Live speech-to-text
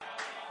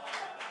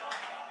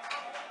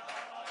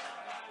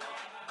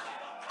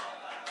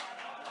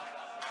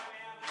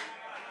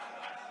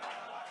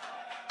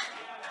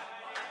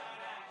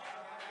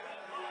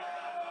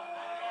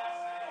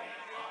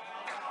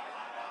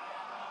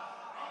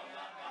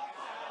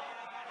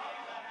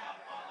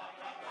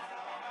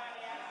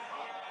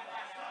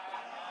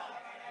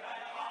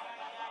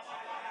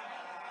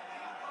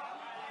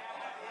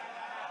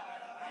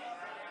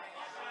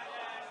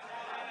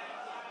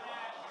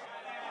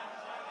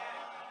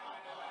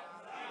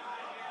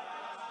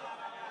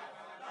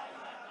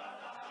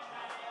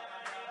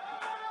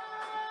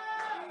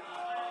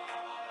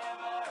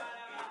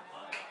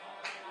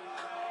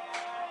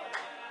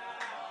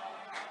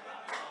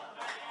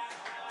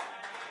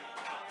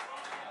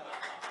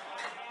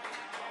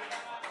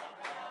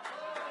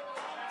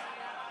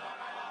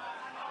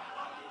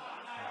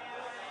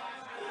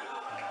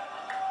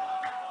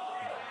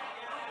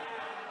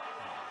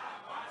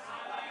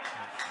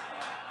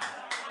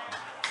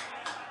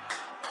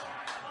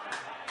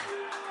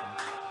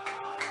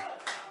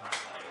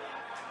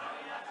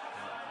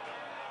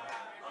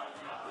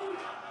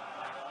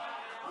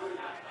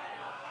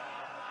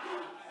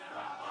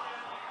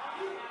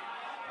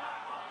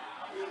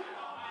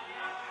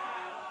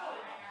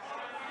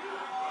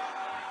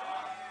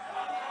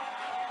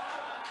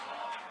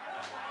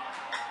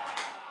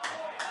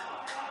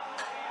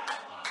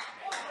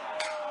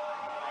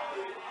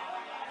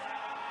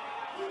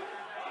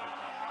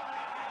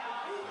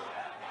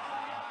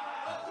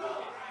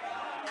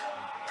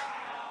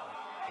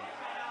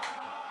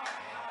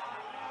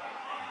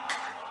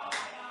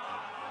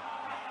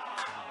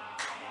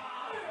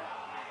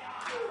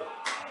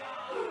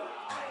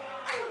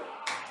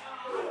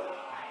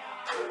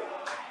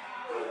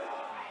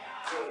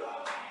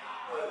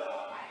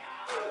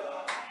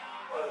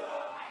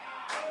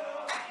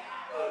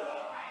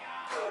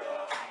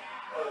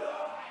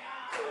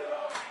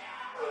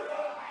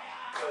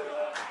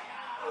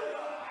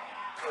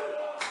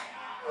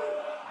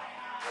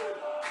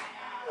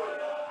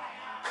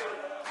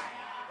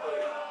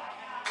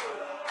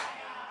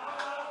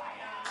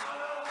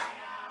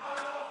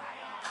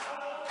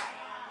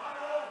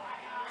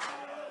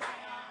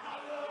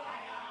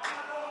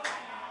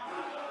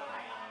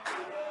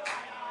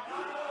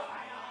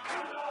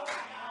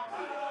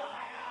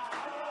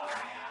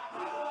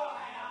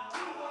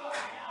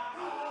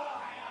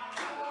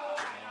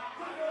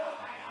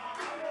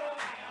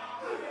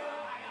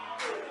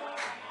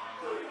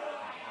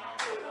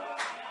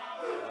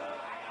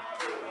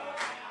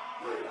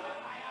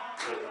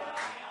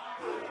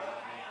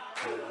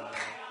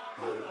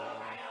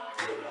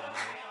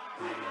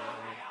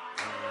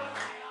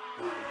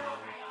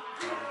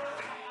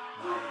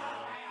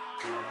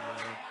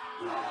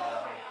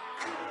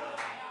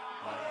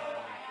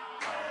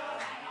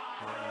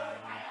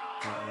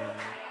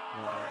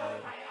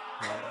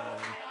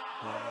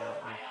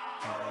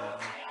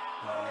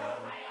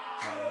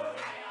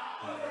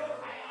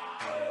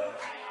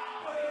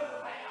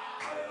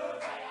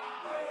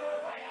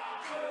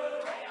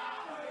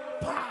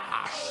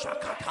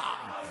Shakata,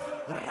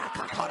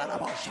 Rakatana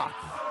Rabasha,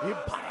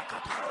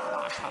 Imparakatana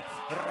Rabasha,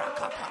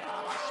 Rakatana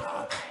Rabasha,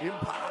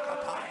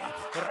 Imparakataya,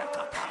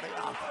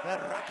 Rakataria,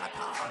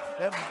 Rakata,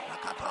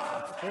 Imparakata,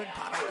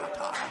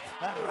 Imparakata,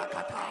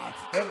 Rakata,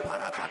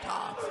 Imparakata,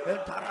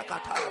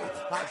 Imparakata,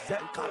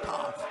 Azenkata,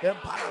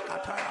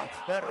 Imparakata,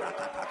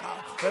 Rakataka,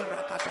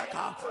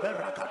 Rakataka,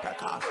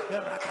 Rakataka,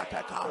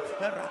 Rakataka,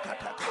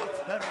 Rakataka,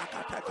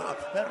 Rakataka,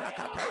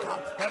 Rakataka,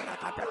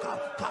 Rakataka.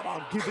 Come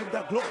on, give him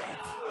the glory.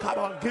 Come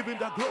on, give him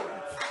the glory.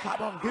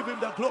 Come on, give him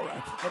the glory.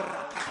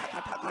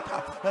 Rakatakatakata,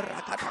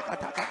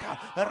 rakatakatakata,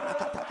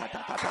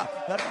 rakatakatakata,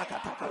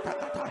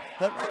 rakatakatakata,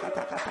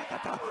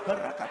 rakatakatakata,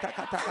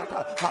 rakatakatakata,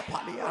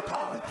 apaliata,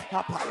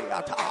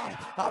 apaliata,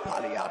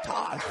 apaliata.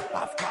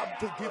 I've come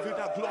to give you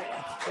the glory.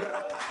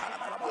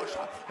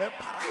 Rakatarabasha,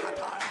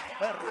 emparakataya,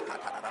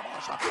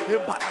 rakatarabasha,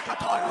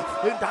 emparakataya,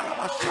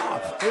 indarabasha,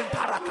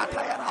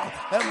 emparakataya,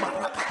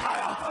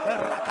 emarakataya,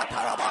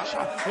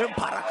 rakatarabasha,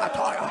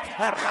 emparakataya,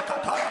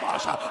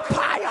 rakatarabasha,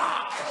 fire,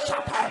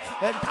 shata,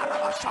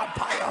 entarabasha,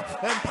 fire,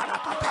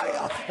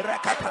 emparakataya,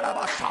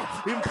 rakatarabasha,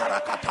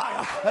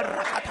 emparakataya,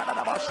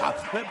 rakatarabasha,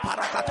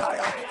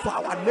 emparakataya. For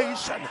our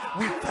nation,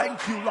 we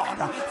thank you, Lord.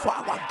 For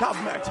our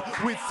government,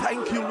 we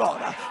thank you,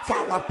 Lord. For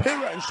our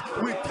parents,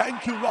 we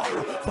thank you,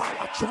 Lord. For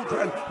our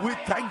children, we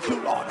thank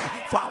you, Lord.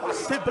 For our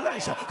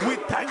siblings, we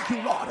thank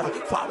you, Lord.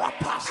 For our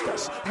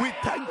pastors, we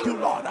thank you,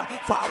 Lord.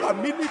 For our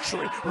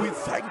military, we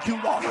thank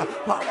you, Lord.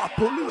 For our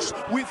police,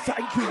 we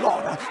thank you,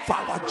 Lord. For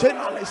our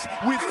journalists,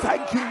 we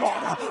thank you,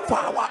 Lord. For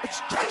our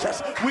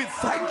churches, we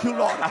thank you,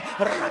 Lord.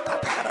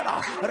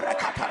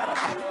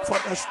 For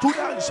the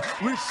students,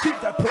 receive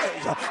the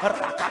praise.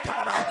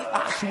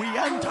 As we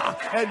enter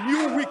a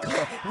new week,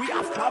 we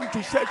have come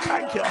to say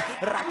thank you.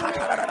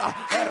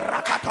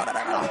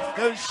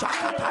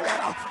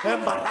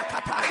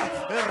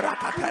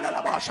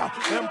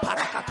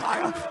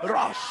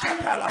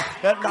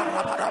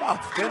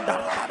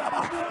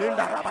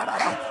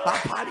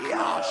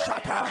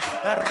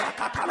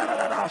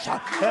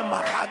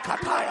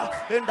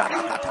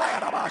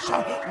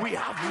 We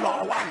have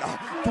no one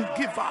to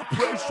give our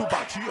praise to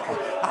but you,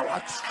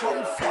 our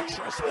strong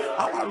fortress,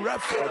 our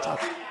refuge.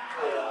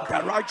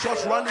 The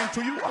righteous run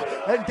into you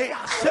and they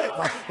are saved.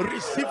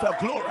 Receive the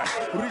glory,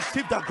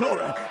 receive the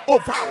glory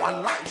over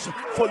our lives,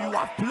 for you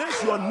have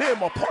placed your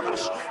name upon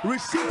us.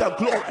 Receive the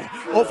glory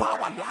over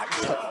our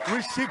lives,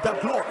 receive the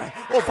glory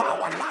over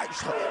our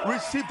lives,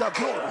 receive the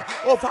glory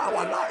over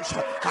our lives.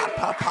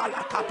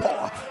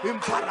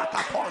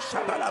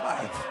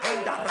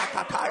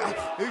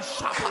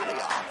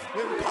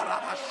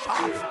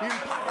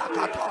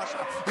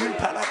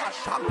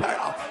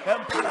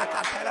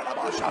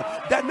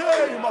 The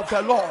name of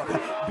the Lord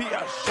be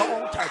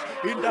exalted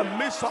in the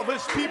midst of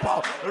his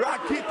people.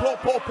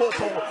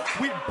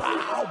 We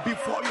bow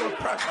before your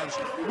presence.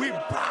 We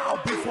bow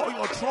before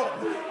your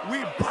throne.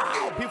 We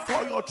bow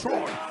before your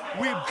throne.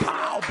 We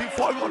bow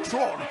before your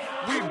throne.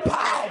 We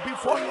bow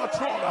before your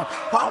throne.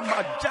 How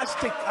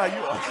majestic are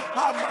you?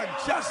 How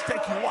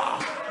majestic you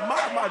are.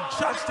 How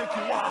majestic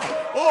you are.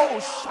 Oh,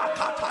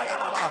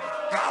 Shakatayaraba.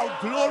 How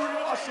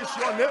glorious is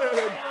your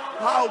name.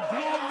 How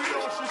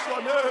glorious is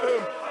your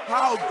name.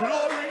 How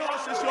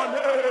glorious is your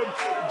name.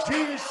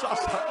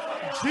 Jesus,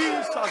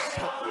 Jesus,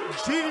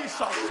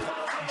 Jesus,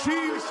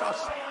 Jesus,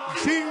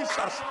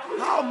 Jesus.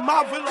 How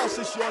marvelous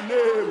is your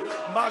name.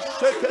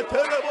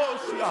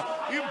 Masheketelebosia,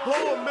 Impo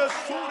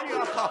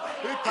Mesuriaka,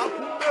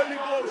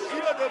 Itakumelibo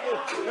Siedebo,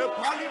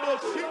 Epalibo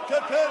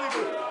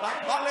Siketelibo,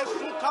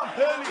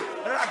 Apalesukampeli,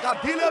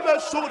 Ragadile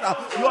Mesuna.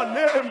 Your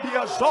name be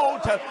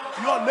exalted.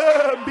 Your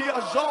name be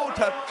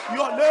exalted.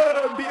 Your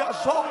name be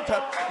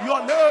exalted.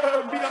 Your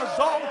name be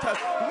exalted.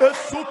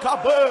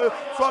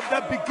 From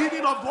the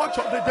beginning of watch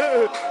of the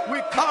day, we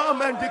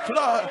come and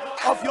declare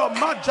of your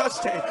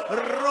majesty.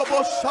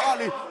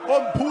 Robosali,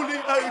 Ompuli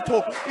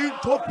Eito,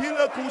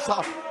 Intopile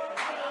Kusa.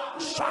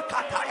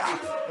 Shakataya,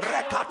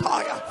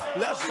 Rekataya,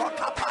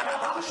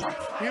 Lesokaparadasha,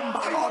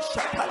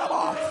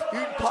 Imbaroshakalaba,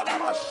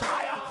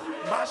 Impalamasaya,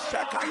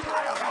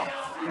 Mashakataya,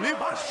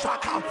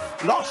 Libashaka,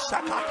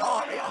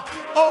 Losakataria.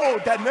 Oh,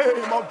 the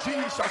name of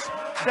Jesus,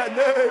 the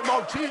name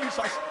of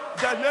Jesus,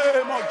 the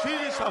name of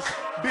Jesus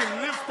be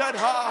lifted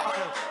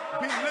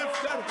high, be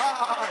lifted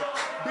high,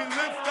 be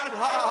lifted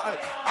high,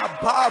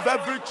 above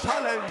every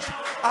challenge,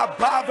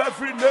 above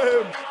every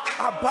name,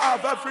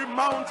 above every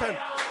mountain,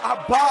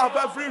 above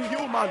every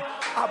human,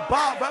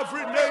 above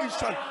every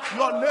nation.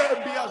 Your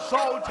name be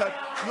exalted,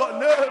 your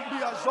name be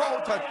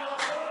exalted.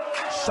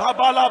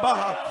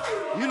 Shabalabaha,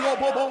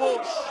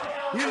 Ilobobos,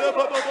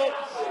 Ilobobos,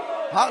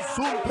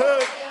 Azumpe,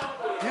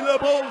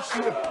 Ilebos,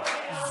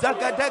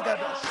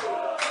 Zagadegados,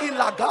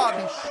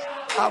 Ilagadish,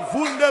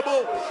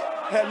 Avundebos,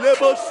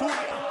 Elebosu,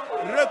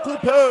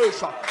 Recupers,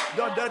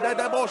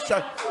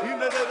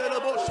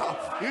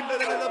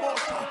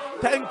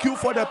 thank you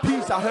for the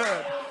peace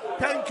ahead.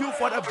 Thank you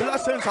for the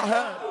blessings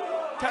ahead.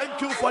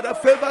 Thank you for the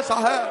favors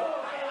ahead.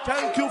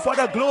 Thank you for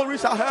the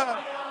glories ahead.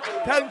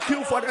 Thank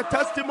you for the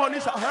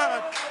testimonies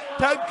ahead.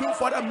 Thank you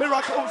for the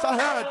miracles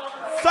ahead.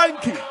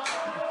 Thank you.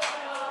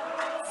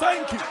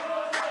 Thank you.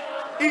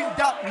 In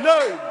the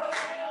name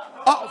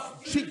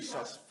of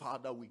Jesus,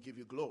 Father, we give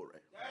you glory.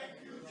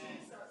 Thank you,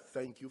 Jesus.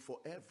 Thank you for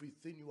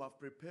everything you have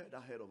prepared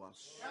ahead of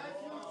us.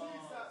 Thank you,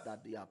 Jesus.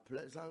 That they are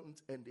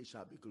pleasant and they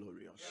shall be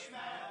glorious.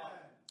 Amen.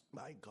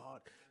 My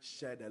God,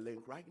 share the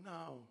link right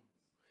now.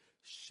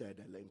 Share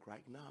the link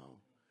right now.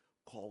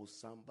 Call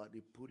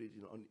somebody, put it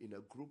in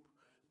a group,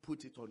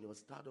 put it on your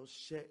status,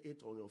 share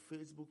it on your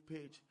Facebook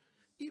page.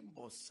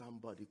 Inbox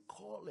somebody,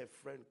 call a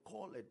friend,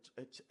 call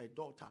a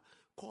daughter,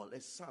 call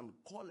a son,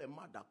 call a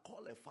mother,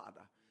 call a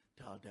father.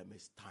 Tell them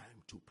it's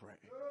time to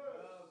pray.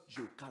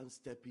 You can't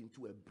step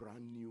into a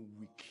brand new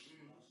week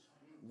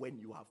when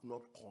you have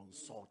not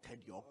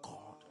consulted your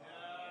God.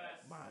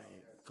 My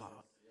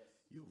God,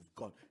 you've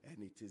got,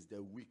 and it is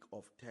the week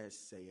of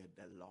test, saith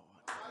the Lord.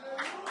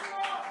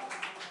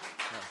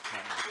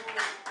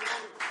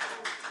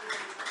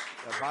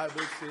 The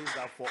Bible says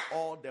that for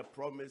all the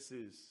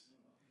promises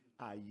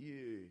are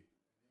yea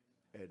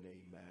and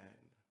amen.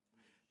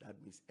 That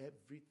means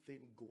everything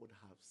God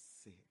has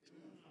said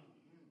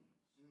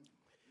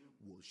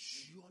will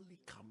surely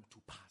come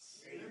to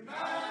pass. Amen.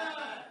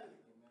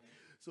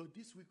 So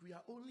this week we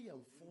are only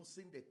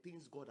enforcing the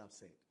things God has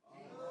said.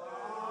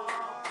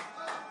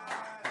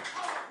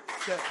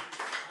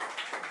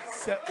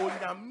 Se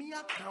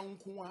onyamia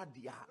kanko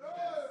adia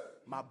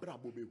mabra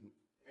bobehu.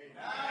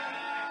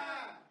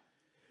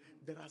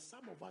 There are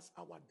some of us,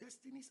 our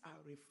destinies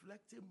are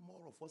reflecting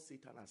more of what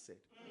Satan has said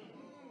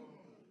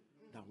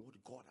than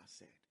what God has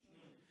said,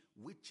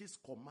 which is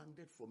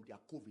commanded from their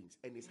covens,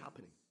 and it's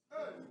happening.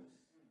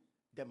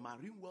 The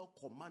Marine World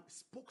Command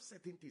spoke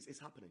certain things, it's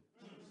happening.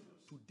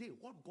 Today,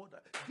 what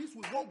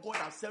God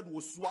has said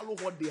will swallow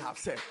what they have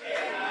said.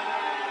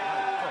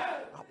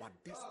 Our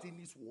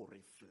destinies will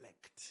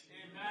reflect.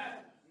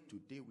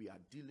 Today, we are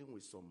dealing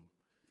with some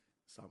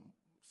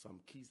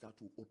keys that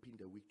will open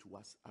the week to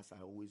us, as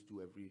I always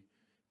do every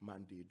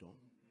Monday dawn.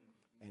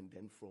 And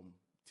then from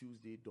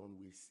Tuesday dawn,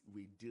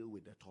 we deal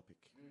with the topic.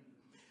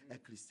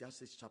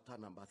 Ecclesiastes chapter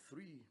number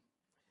 3,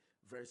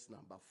 verse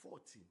number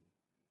 14.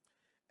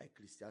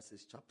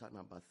 Ecclesiastes chapter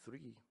number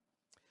 3,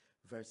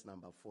 verse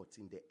number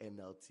 14, the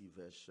NLT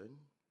version.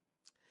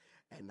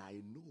 And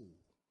I know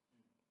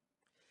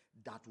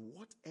that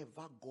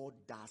whatever God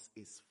does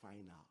is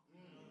final.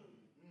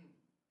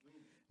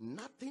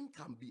 Nothing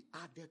can be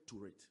added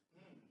to it.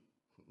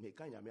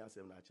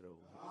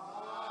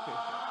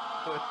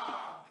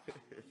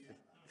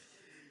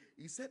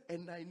 He said,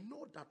 and I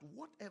know that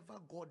whatever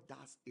God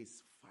does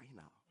is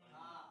final.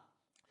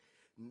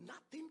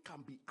 Nothing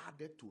can be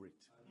added to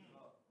it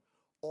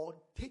or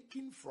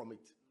taken from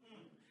it.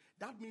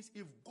 That means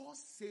if God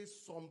says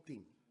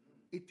something,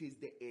 it is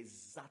the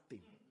exact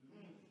thing.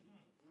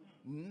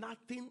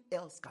 Nothing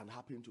else can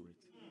happen to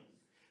it.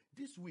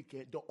 This week,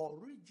 the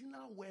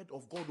original word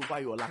of God over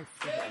your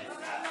life,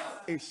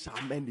 it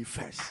shall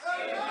manifest.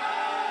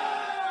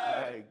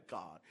 My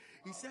God.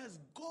 He says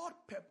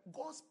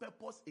God's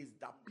purpose is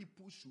that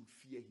people should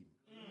fear him.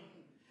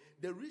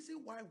 The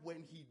reason why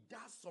when he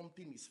does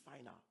something is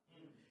final,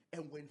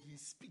 and when he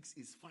speaks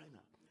is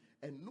final,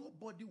 and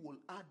nobody will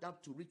add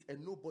up to it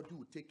and nobody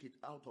will take it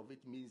out of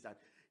it, means that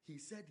he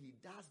said he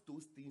does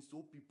those things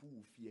so people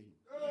will fear him.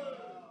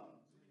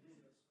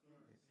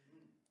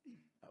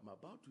 I'm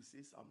about to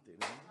say something.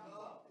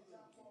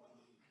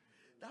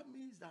 That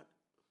means that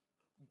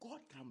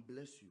God can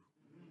bless you.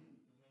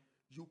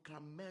 You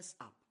can mess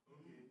up.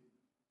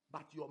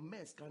 But your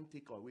mess can't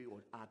take away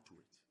or add to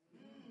it.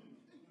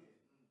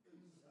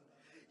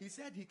 He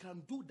said he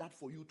can do that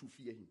for you to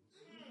fear him.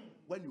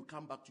 When you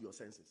come back to your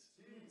senses.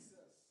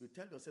 You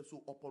tell yourself,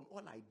 so upon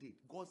all I did,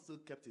 God still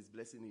kept his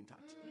blessing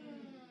intact.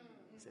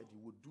 He said he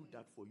would do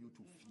that for you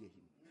to fear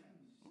him.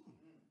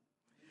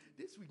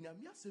 This week,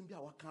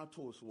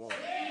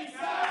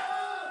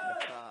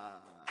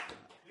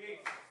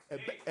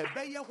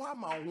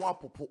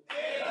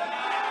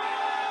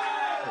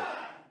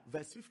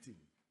 verse 15.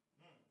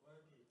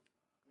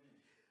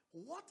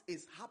 What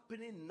is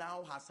happening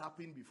now has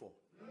happened before.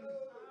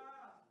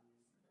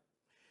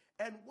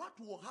 And what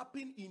will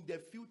happen in the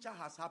future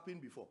has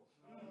happened before.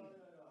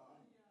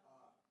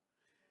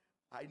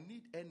 I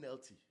need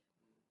NLT.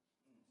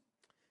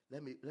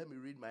 Let me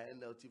read my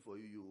NLT for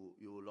you.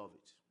 You will love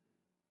it.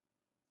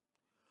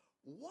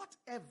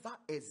 Whatever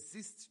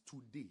exists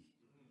today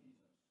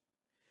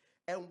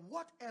and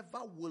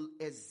whatever will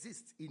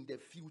exist in the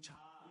future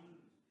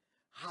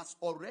has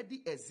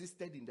already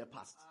existed in the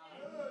past.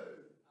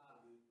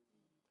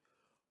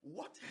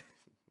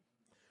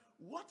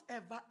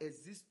 Whatever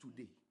exists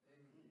today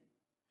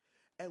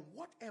And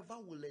whatever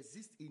will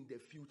exist in the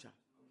future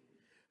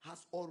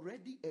has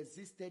already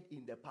existed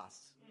in the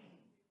past.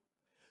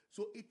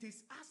 So it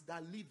is us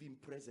that live in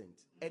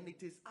present, and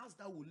it is us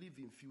that will live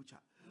in future.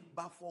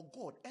 But for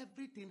God,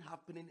 everything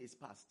happening is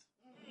past.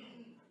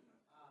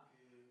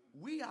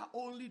 We are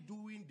only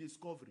doing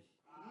discovery.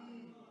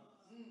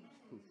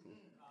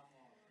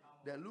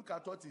 Then look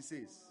at what he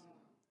says.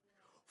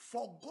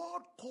 For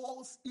God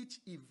calls each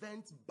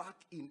event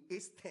back in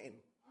its turn.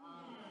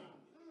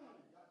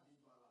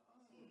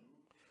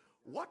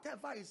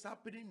 Whatever is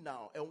happening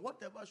now and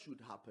whatever should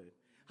happen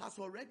has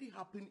already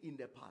happened in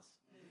the past.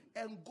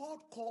 And God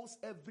calls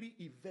every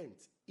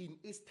event in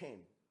its turn.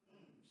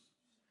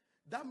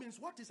 That means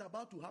what is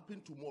about to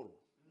happen tomorrow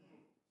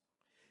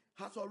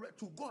has already,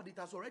 to God, it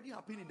has already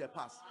happened in the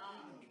past.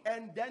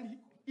 And then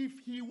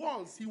if he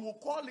wants, he will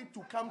call it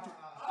to come to.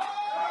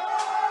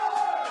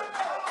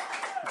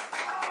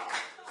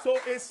 So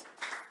it's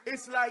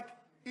like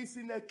it's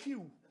in a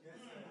queue.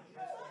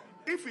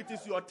 If it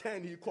is your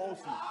turn, he calls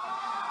you.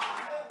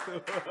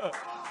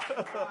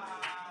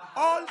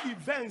 All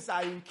events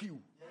are in queue.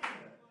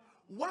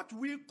 What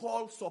we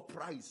call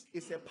surprise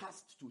is a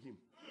past to him.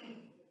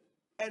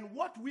 And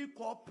what we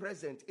call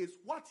present is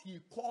what he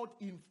called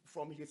in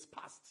from his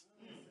past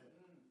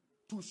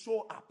to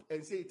show up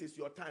and say, it is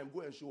your time,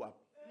 go and show up.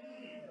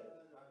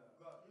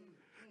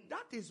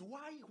 That is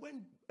why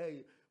when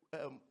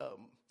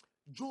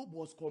Job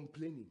was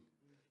complaining,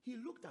 he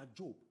looked at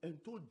Job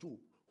and told Job,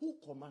 who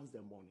commands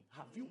the morning?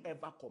 Have you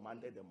ever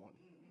commanded the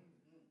morning?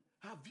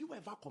 Have you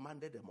ever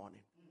commanded the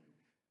morning?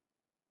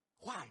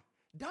 Why?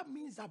 That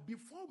means that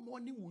before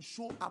morning will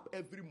show up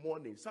every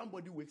morning,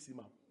 somebody wakes him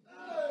up.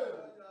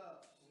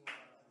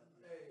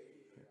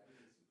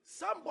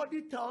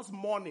 Somebody tells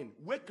morning,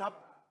 wake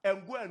up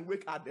and go and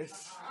wake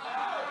others.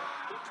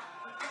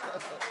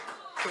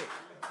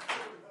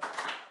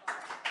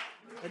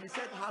 And he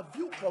said, have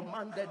you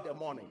commanded the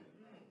morning?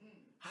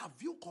 Have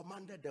you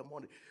commanded the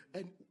morning?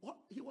 And what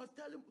he was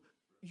telling,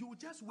 you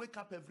just wake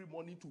up every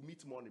morning to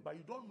meet morning, but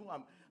you don't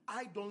know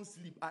I don't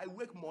sleep. I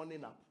wake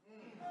morning up.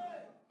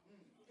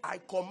 I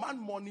command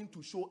morning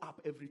to show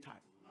up every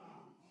time.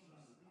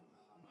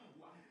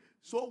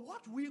 So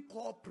what we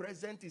call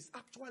present is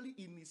actually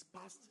in his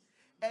past,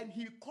 and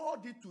he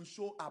called it to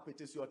show up.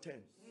 It is your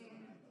turn.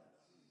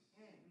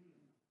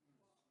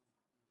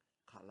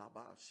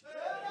 Calabash.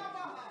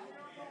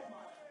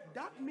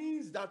 That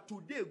means that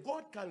today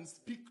God can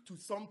speak to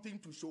something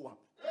to show up.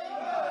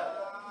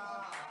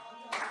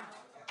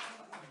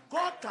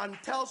 God can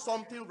tell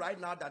something right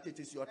now that it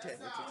is your turn. It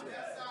is your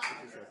turn.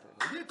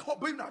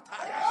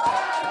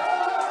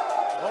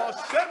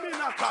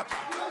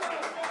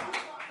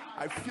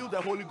 I feel the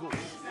Holy Ghost.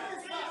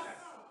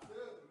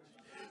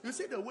 You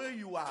see the way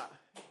you are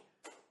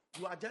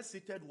just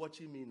seated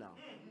watching me now.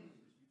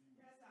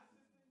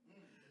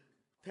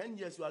 10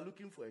 years you are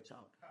looking for a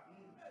child.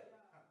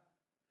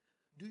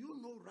 Do you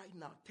know right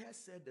now, Tess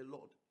said the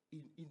Lord,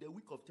 in the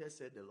week of Tess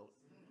said the Lord,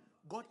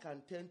 God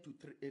can turn to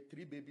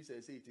three babies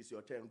and say, it is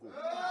your turn, go.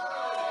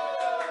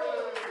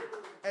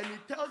 And he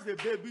tells the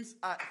babies,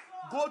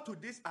 go to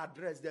this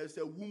address, there's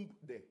a womb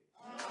there.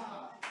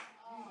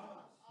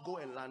 Go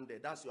and land there,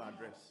 that's your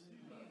address.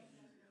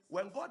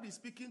 When God is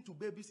speaking to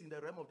babies in the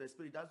realm of the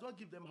spirit, he does not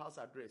give them house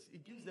address, he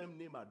gives them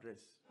name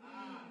address.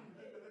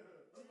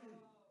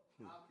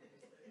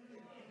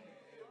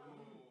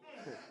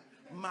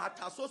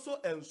 Martha Soso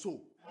and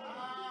so.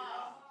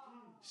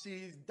 She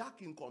is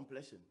dark in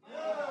complexion.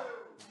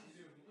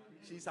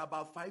 She's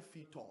about 5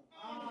 feet tall.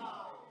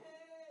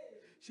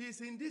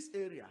 She's in this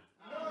area.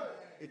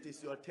 It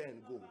is your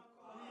turn, go.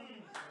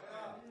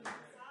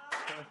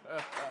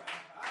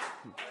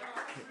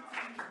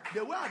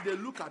 The way they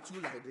look at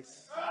you like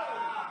this.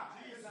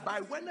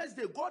 By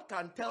Wednesday, God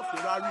can tell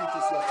Ferrari it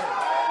is your turn.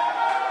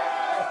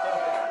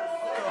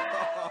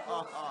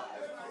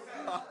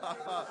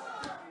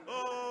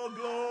 Oh,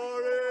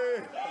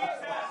 glory.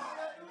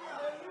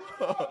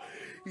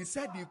 He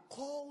said he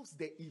calls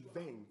the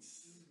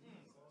events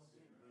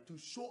to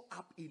show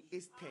up in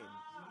his turn.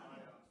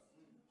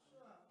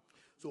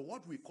 So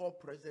what we call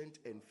present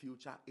and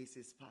future is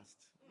his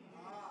past.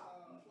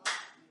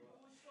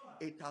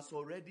 It has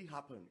already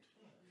happened.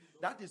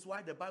 That is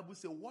why the Bible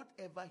says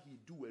whatever he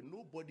do, and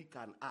nobody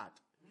can add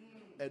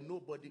and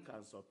nobody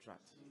can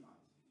subtract.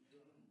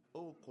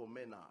 Oh,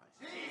 Komena.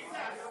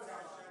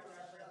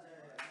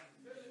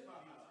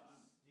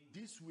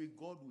 This way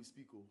God will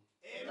speak. Oh.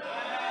 Amen.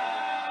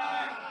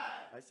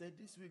 I said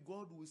this way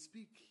God will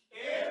speak.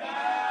 Amen.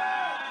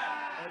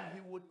 And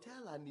he will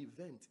tell an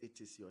event, it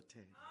is your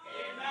turn.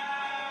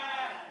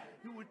 Amen.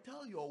 He will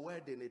tell your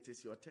wedding, it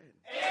is your turn.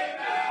 Amen.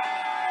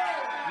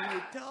 He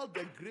will tell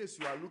the grace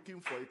you are looking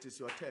for, it is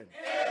your turn.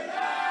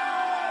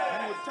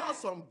 Amen. He will tell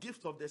some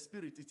gift of the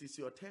Spirit, it is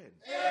your turn.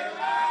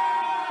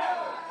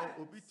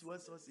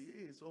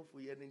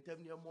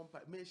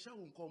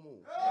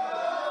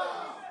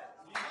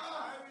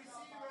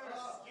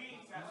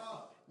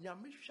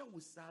 Nyamisha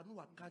Wusanu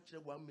will catch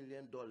 $1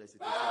 million. It is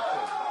your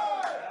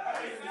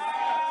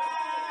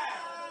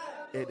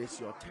turn. It is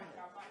your turn.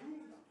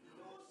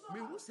 Me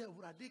who say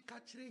Urade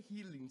kachre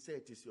healing say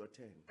it is your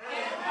turn.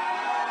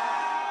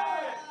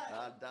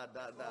 Da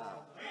da da.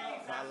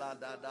 Kala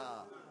da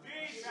da.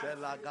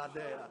 Sela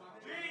gadea.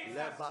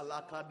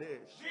 Lebala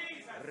kadesh.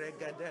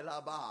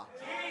 Regedela ba.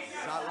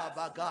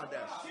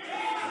 Zalabagades.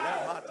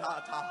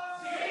 Lematata.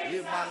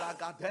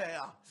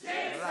 Imalagadea.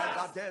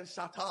 Ragaden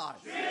satai.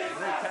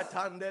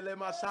 Reketandele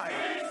masai.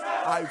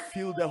 I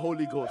feel the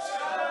Holy Ghost.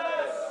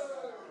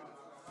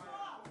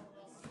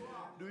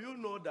 Do you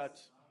know that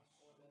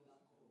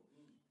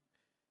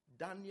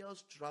Daniel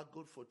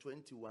struggled for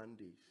 21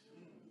 days?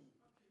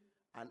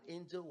 An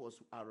angel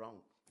was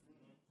around,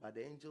 but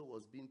the angel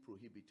was being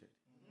prohibited.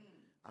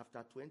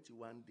 After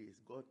 21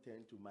 days, God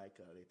turned to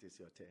Michael. It is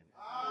your turn.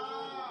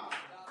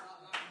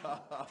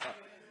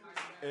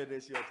 It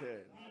is your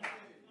turn.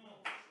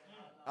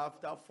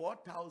 After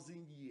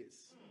 4,000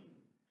 years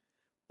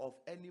of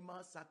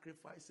animal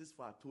sacrifices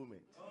for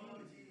atonement,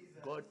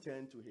 God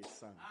turned to his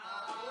son.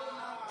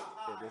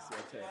 It is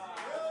your turn.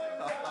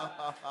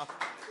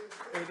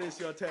 It is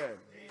your turn.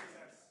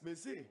 Me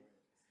see,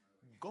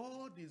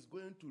 God is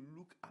going to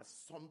look at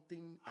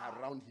something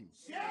around him.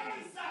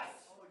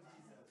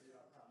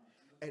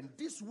 And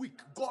this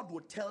week, God will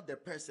tell the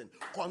person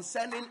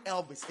concerning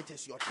Elvis, it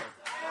is your turn.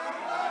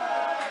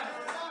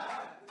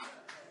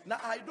 Now,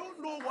 I don't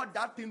know what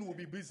that thing will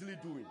be busily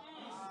doing.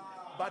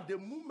 But the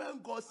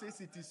moment God says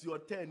it is your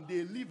turn,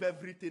 they leave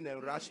everything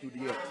and rush to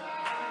the earth.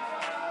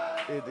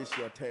 It is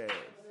your turn.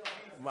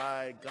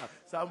 My God.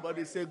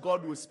 Somebody say,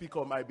 God will speak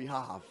on my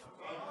behalf.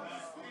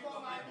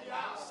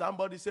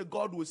 Somebody say,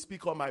 God will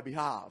speak on my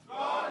behalf.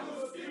 God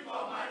will speak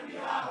on my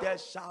behalf. There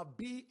shall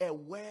be a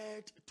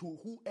word to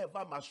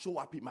whoever must show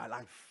up in my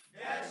life.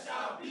 There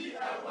shall be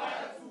a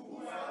word to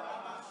whoever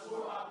must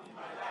show up in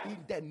my life. In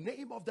the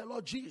name of the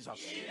Lord Jesus.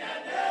 In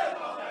the name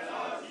of the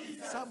Lord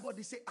Jesus.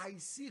 Somebody say, I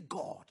see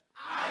God.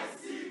 I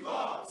see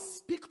God.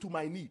 Speak to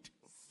my need.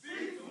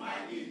 Speak to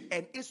my need.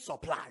 And its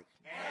supply.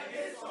 And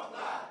its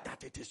supply.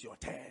 That it is your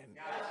turn.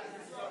 That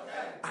it is your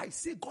turn. I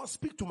see God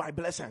speak to my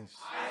blessings.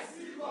 I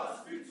see God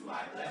speak to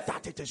my blessings.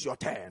 That it is your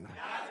turn.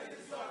 That it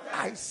is your turn.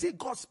 I see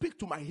God speak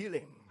to my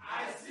healing.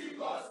 I see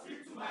God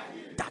speak to my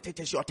healing. That it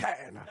is your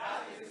turn.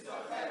 That it is your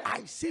turn.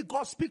 I see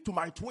God speak to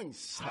my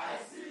twins. I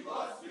see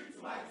God speak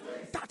to my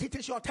twins. That it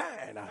is your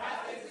turn.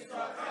 That it is your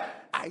turn.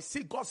 I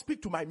see God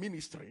speak to my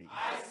ministry.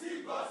 I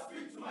see God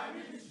speak to my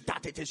ministry.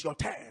 That it is your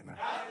turn.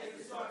 That it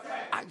is your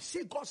turn. I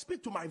see God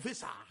speak to my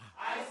visa.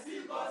 I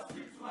see God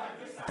speak to my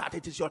visa. That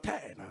it is your turn.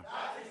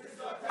 That it is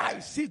your turn. I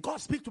see God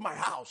speak to my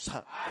house.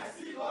 I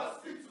see God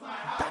speak to my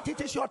house. That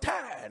it is your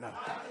turn.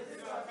 That it is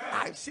your turn.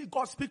 I see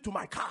God speak to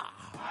my car.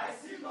 I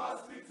see God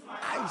speak to my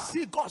I car.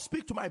 see God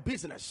speak to my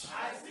business.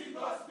 I see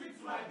God speak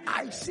to my business.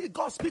 I see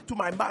God speak to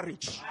my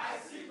marriage. I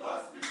see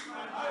God speak to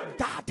my marriage.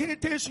 That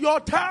it is your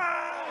turn.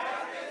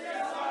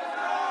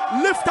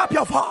 Lift up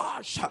your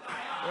voice.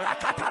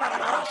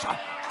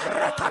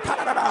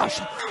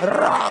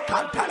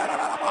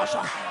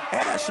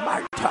 It is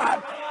my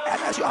turn.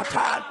 It is your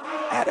turn.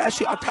 It is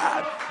your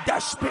turn. The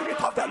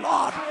Spirit of the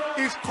Lord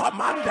is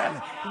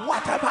commanding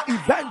whatever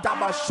event that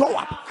must show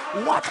up.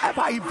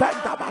 Whatever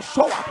event that must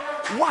show up.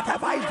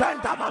 Whatever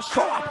event that must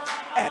show up.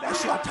 It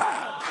is your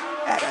turn.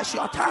 It is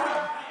your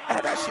turn.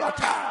 It is your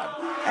turn.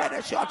 It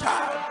is your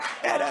turn.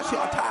 It is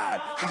your turn.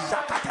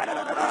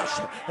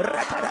 Zakatarash.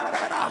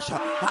 Rekatarash.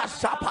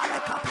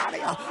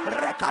 Asapalekatalia.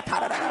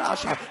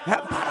 Rekatarash.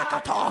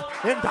 Emparakato.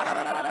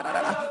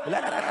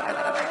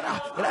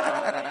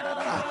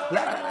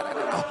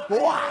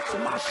 What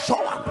must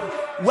show up?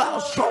 Well,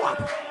 show up.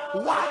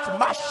 What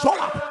must show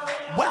up?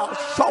 Well,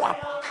 show up.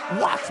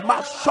 What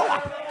must show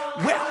up?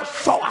 Well,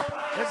 show up.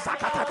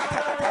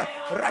 Zakatakata.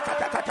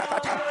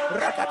 Rakatakata.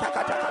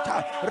 Rakatakata.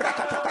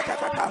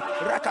 Rakatakata.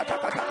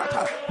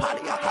 Rakatakata.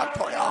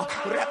 Paliakantoya.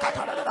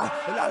 Rakatakata.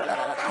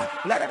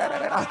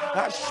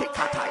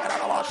 Shikataya.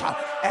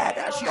 It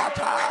is your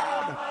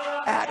turn.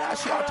 It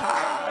is your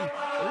turn.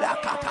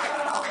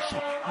 Lakataya.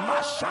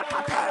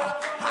 Masakata.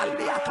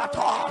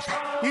 Haliakatos.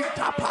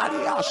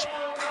 Itapalias.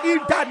 In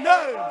the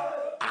name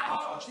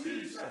of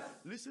Jesus.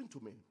 Listen to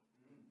me.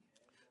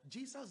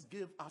 Jesus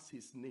gave us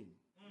his name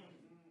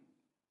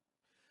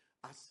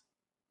as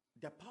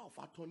the power of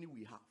attorney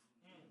we have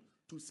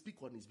to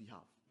speak on his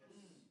behalf.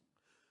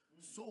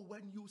 So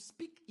when you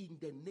speak in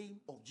the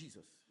name of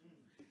Jesus,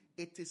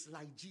 it is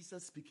like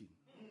Jesus speaking.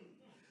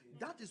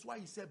 That is why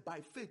he said, by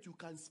faith you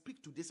can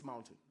speak to this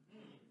mountain.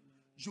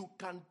 You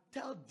can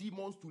tell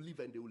demons to leave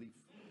and they will leave.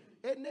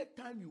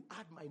 Anytime you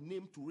add my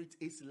name to it,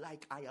 it's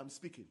like I am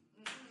speaking.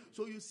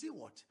 So you see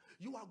what?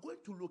 You are going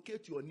to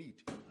locate your need.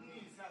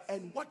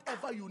 And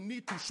whatever you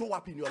need to show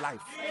up in your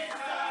life.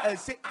 And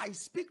say, I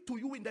speak to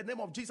you in the name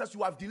of Jesus.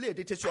 You have delayed.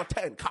 It is your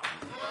turn. Come.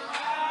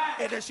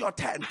 It is your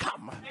turn.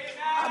 Come.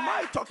 Am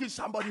I talking to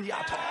somebody here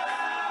at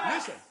all?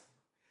 Listen.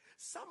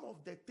 Some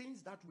of the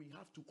things that we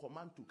have to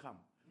command to come,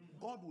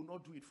 God will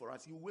not do it for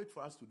us. He will wait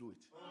for us to do it.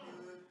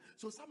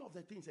 So some of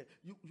the things,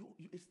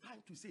 it's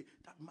time to say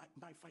that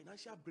my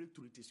financial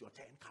breakthrough, it is your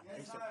turn. Come,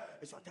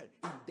 it's your turn.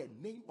 In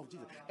the name of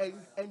Jesus.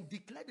 And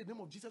declare the name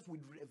of Jesus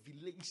with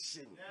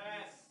revelation.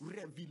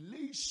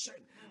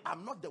 Revelation.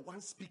 I'm not the one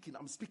speaking.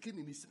 I'm speaking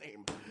in his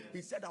name.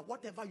 He said that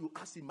whatever you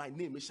ask in my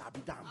name, it shall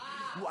be done.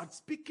 You are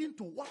speaking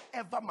to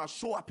whatever must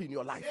show up in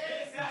your life.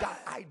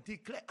 That I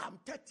declare, I'm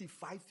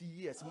 35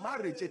 years.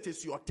 Marriage, it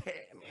is your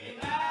turn.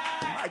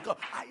 My God,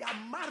 I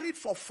am married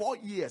for 4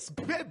 years.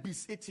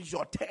 Babies, it is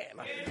your turn.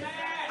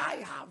 I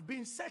have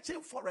been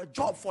searching for a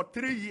job for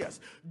 3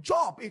 years.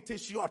 Job, it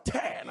is your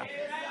turn.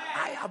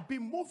 I have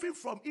been moving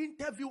from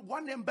interview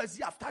one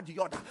embassy after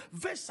the other.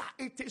 Visa,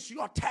 it is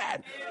your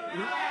turn.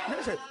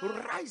 Listen,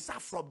 rise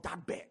up from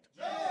that bed.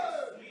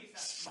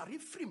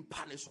 Sharifrim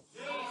Palace.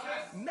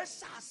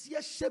 Nessa see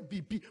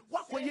bibi.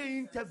 What when you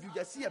interview,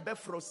 you see a bed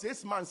for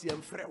 6 months.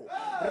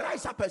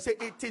 Rise up and say,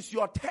 it is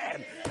your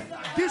turn.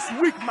 This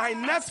week, my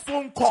next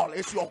phone call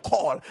is your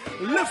call.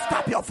 Lift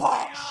up your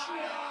voice.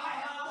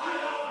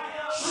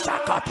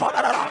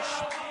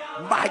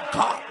 My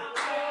God,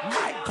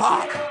 my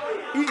God,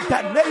 in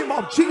the name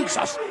of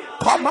Jesus,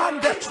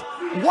 command it.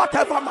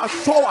 Whatever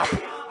must show up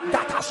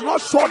that has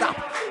not shown up,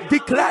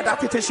 declare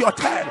that it is your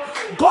turn.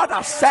 God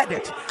has said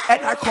it,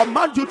 and I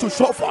command you to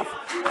show forth.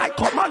 I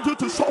command you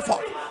to show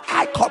forth.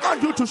 I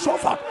command you to show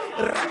forth.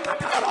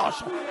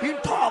 Rakatalaros,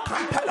 into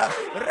Campella,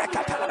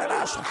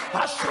 Rakatalaros,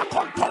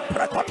 Ashakonto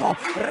Precoto,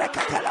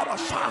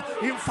 Rakatalaros,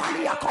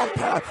 Infalia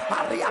Compella,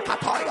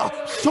 Ariakatorio.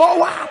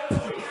 Show up,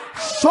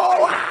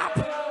 show up.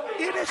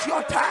 It is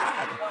your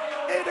turn.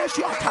 It is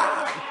your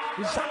turn.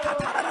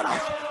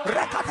 Zakataranos,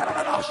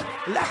 Rekataranos,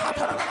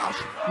 Lekataranos,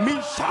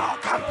 Misha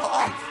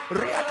Campo,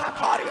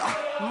 Riakatorio,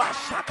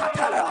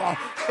 Masakataro.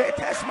 It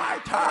is my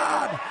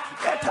turn.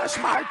 It is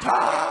my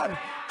turn.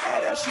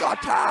 It is your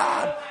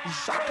turn.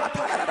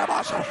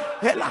 Zakataranos,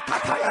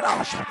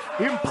 Elakataranos,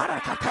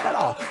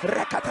 Imparakataro,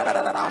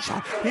 Rekataranos,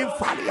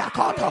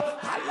 Infaliakoto,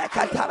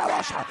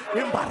 Alekataranos,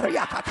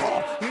 Imbariakato,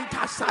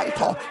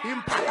 Intasaito,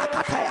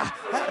 Impalakatea,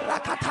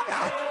 Erakataya,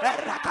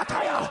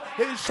 Erakataya,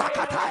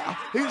 Insakataya,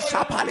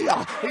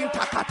 Insapalia,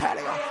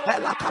 Intakatelia,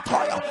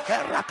 Elakatoya,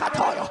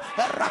 Erakatoya,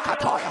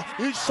 Erakatoya,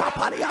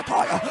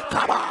 Insapaliatoya.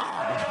 Come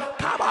on,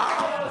 come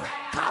on,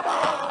 come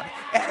on.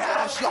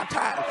 It is your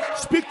turn.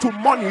 Speak to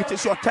money, it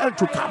is your turn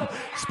to come.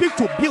 Speak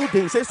to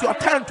buildings, it's your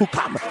turn to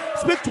come.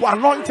 Speak to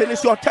anointing,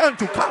 it's your turn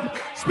to come.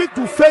 Speak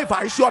to favor,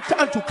 it's your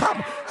turn to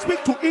come.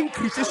 Speak to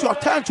increase, it's your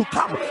turn to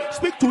come.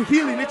 Speak to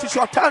healing, it is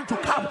your turn to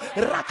come.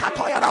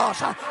 Rakatoya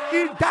Rasa.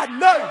 In that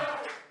name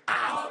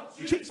of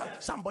Jesus.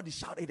 Somebody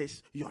shout, it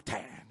is your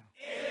turn.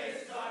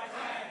 It is your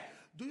turn.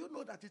 Do you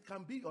know that it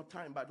can be your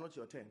time but not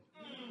your turn?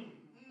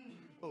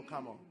 Oh,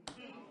 come on.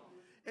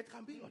 It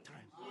can be your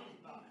time,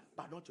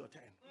 but not your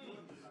turn.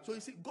 So you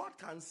see, God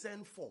can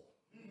send 4,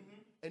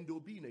 and they'll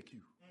be in a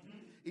queue.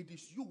 It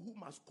is you who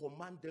must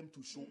command them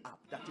to show up.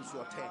 That is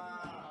your turn.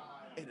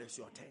 It is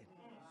your turn.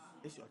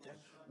 It's your turn.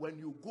 When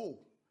you go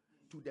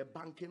to the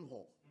banking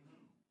hall,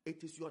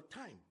 it is your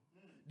time.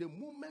 The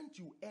moment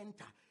you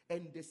enter,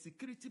 and the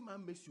security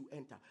man makes you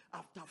enter,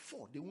 after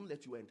 4, they won't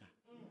let you enter.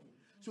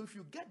 So if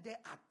you get there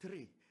at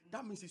 3,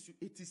 that means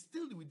it is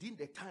still within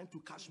the time to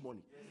cash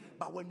money.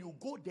 But when you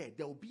go there,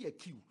 there will be a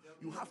queue.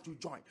 You have to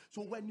join.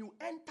 So when you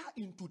enter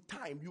into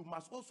time, you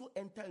must also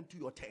enter into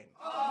your turn.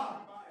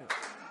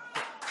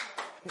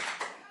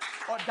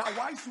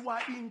 Otherwise, you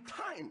are in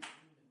time,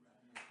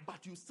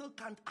 but you still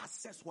can't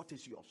access what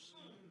is yours.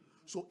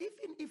 So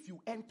even if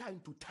you enter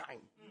into time,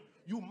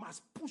 you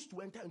must push to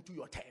enter into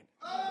your turn.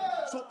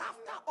 So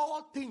after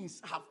all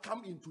things have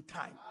come into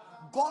time,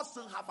 God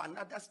still have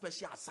another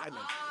special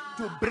assignment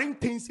to bring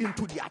things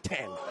into their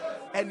turn.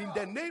 And in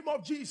the name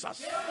of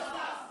Jesus,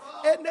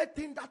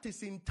 anything that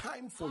is in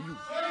time for you,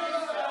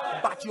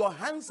 but your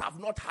hands have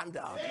not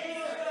handled,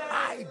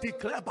 I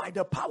declare by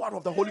the power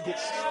of the Holy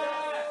Ghost,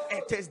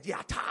 it is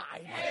their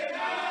time.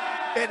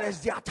 It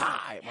is their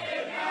time.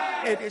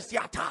 It is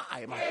their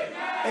time.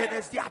 It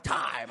is their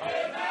time.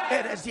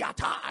 It is their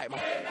time.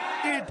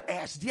 It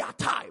is their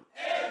time.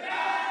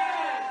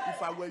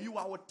 If I were you,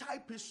 I would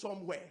type it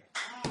somewhere.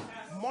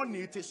 Money,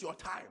 it is your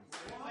time.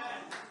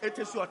 It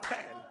is your turn.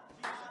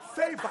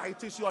 Favor,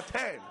 it is your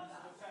turn.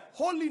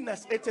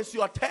 Holiness, it is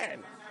your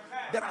turn.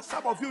 There are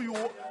some of you, you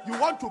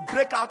want to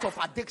break out of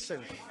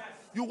addiction.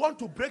 You want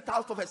to break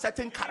out of a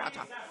certain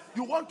character.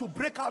 You want to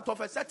break out of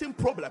a certain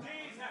problem.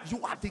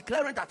 You are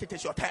declaring that it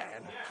is your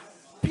turn.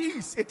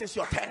 Peace, it is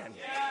your turn.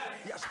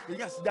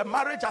 Yes, the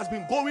marriage has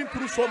been going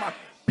through so much.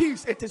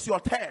 Peace, it is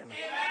your turn.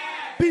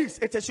 Peace,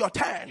 it is your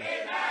turn.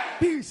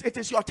 Peace, it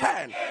is your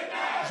turn.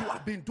 You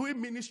have been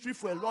doing ministry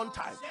for a long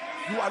time.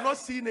 You are not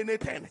seeing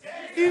anything.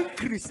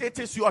 Increase, it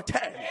is your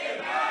turn.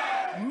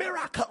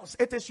 Miracles,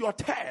 it is your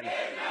turn.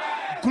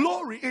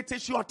 Glory, it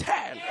is your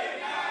turn.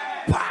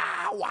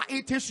 Power,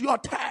 it is your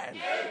turn.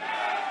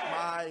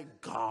 My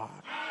God.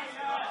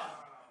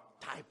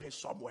 Type it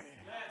somewhere.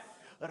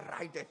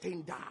 Write the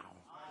thing down.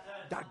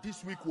 That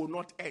this week will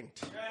not end.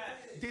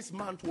 This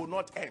month will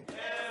not end.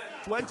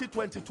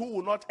 2022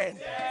 will not end.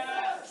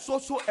 So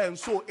and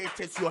so, it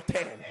is your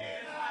turn.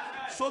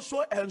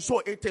 So and so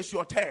it is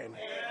your turn.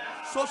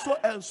 So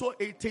and so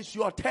it is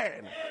your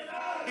turn.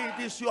 It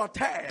is your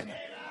turn.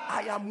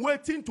 I am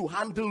waiting to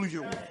handle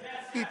you.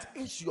 It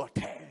is your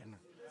turn.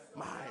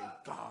 My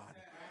God.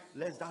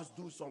 Let's just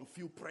do some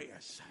few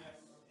prayers.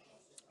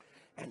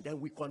 And then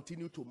we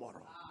continue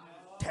tomorrow.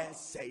 Thus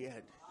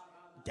saith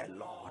the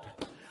Lord.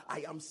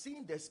 I am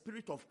seeing the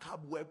spirit of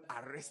cobweb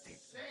arrested.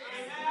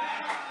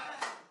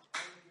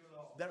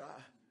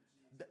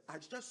 I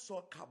just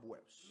saw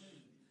cobwebs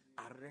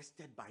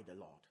arrested by the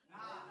Lord.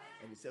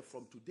 And he said,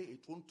 from today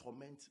it won't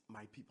torment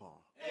my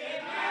people.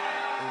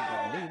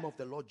 In the name of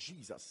the Lord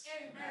Jesus.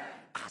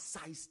 As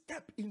I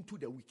step into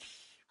the week,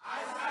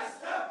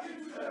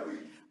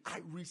 I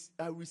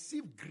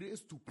receive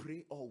grace to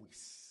pray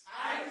always.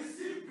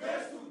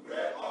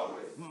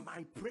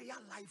 My prayer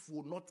life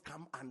will not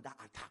come under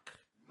attack.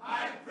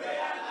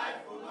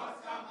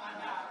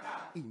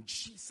 In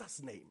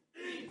Jesus' name.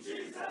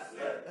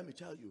 Let me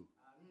tell you,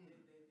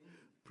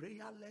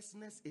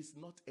 prayerlessness is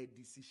not a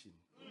decision.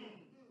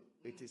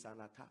 It is an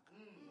attack.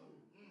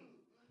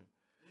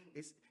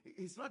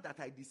 It's not that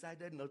I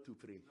decided not to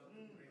pray.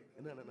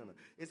 No.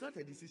 It's not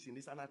a decision.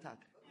 It's an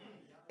attack.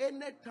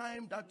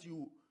 Anytime that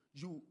you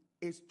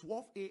it's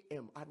 12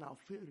 a.m. an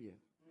Alpharian,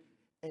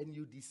 and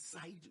you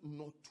decide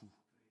not to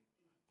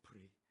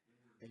pray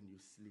and you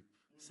sleep,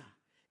 sir,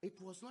 it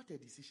was not a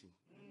decision.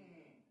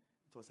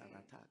 It was an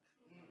attack.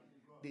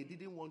 They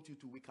didn't want you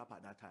to wake up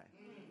at that time.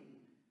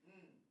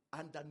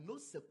 Under no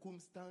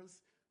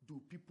circumstance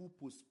do people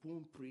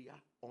postpone prayer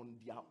on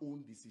their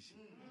own decision.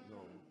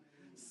 No.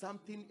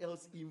 Something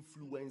else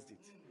influenced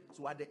it.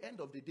 So at the end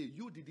of the day,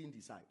 you didn't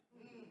decide.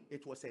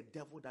 It was a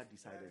devil that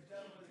decided.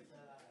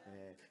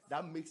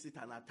 That makes it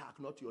an attack,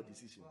 not your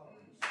decision.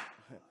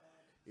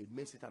 It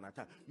makes it an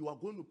attack. You are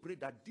going to pray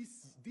that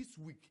this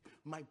week,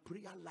 my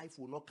prayer life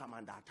will not come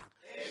under attack.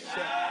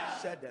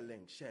 Share the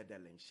link. Share.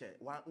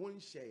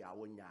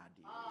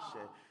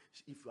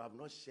 If you have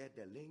not shared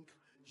the link,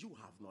 you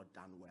have not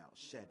done well.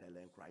 Share the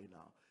link right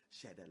now.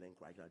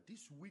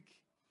 This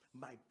week,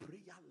 my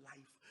prayer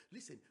life.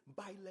 Listen,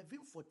 by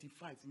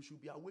 11:45, you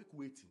should be awake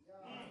waiting.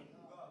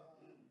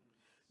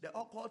 The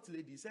occult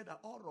lady said that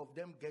all of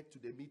them get to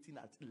the meeting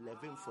at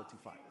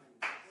 11:45,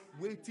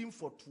 waiting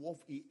for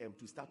 12 a.m.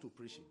 to start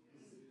operation.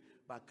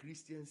 But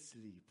Christians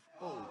sleep.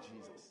 Oh,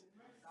 Jesus.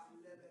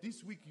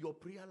 This week, your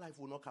prayer life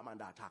will not come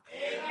under attack.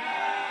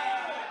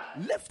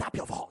 Amen. Lift up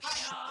your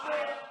voice.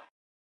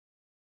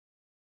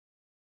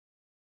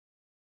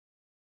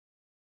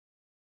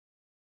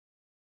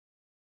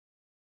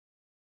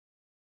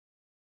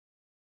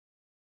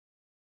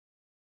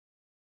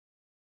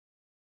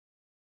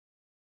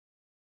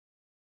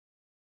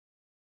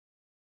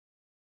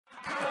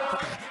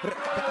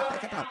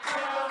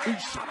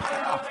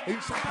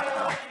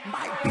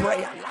 My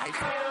prayer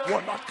life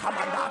will not come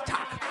under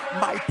attack.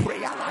 My prayer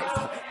life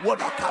will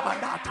not come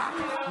under attack.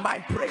 My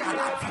prayer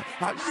life.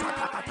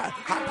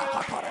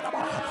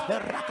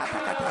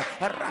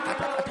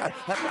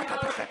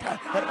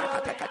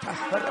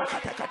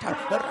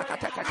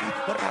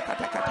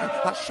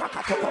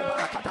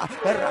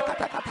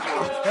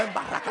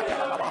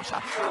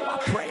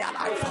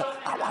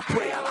 Our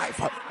prayer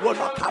life will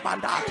not come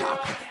under attack.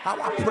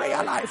 Our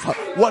prayer life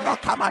will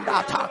not come under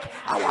attack.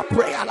 Our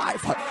prayer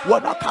life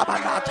will not come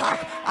under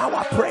attack.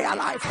 Our prayer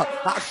life.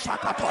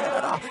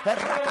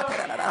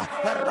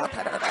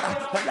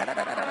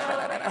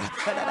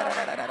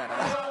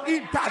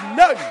 In the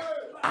name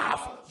of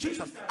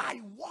Jesus,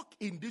 I walk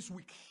in this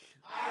week.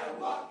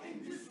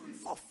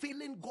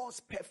 Fulfilling God's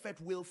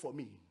perfect will for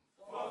me.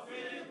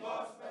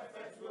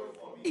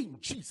 In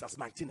Jesus'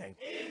 mighty name.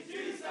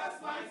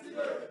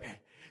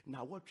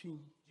 Now watching,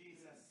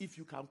 if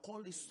you can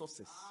call this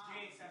success,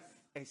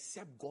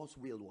 except God's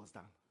will was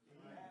done.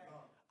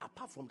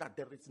 Apart from that,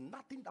 there is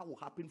nothing that will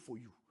happen for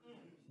you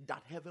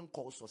that heaven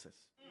calls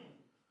success,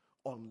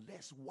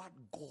 unless what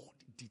God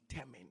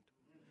determined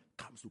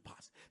comes to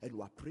pass. And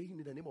you are praying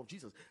in the name of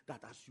Jesus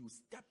that as you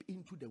step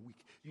into the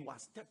week, you are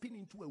stepping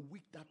into a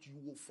week that you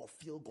will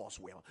fulfill God's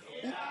will.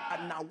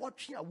 And now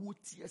watching a wood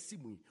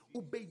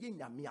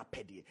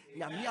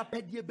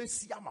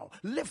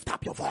lift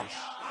up your voice.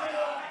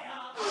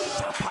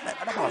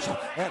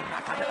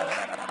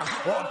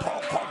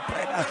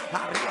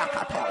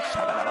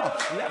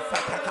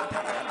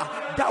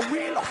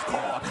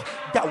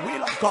 The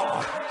will of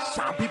God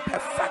shall be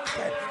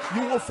perfected.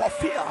 You will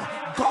fulfill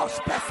God's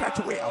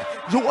perfect will.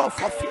 You will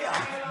fulfill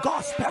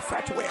God's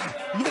perfect will.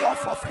 You will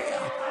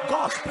fulfill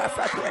God's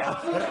perfect will.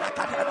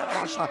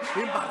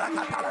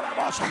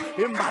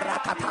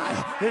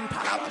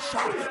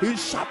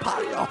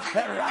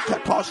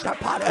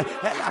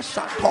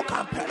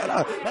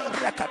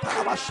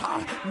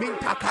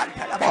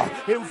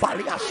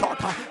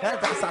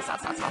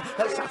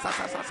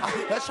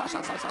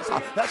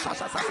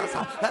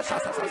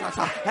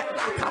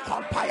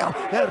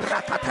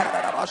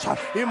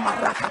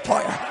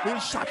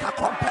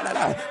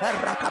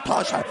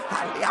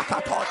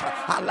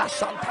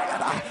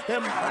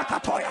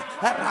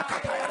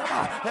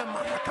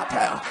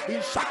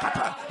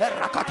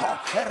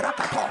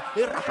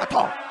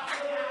 Irakato.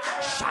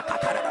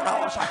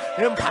 Shakatarabosha,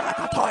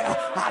 Impalakatoya,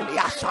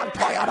 Alia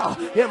Santoya,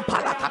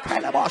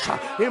 Impalakatelebosha,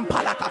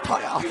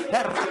 Impalakatoya,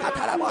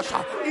 Erakatarabosha.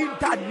 In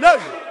the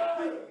name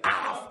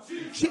of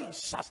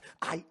Jesus,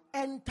 I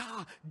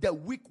enter the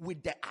week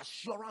with the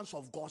assurance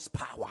of God's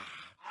power.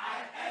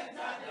 I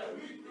enter the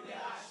week with the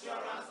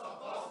assurance of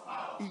God's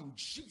power. In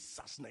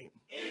Jesus' name.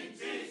 In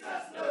Jesus'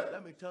 name.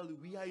 Let me tell you,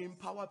 we are in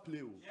power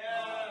play.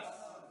 Yes.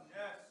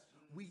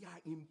 We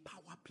are in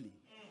power play.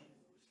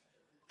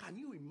 Can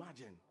you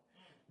imagine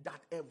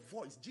that a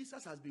voice,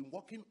 Jesus has been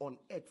walking on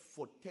earth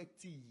for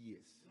 30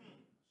 years.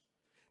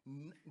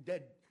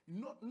 That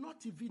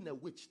not even a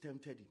witch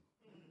tempted him.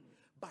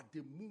 But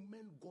the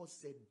moment God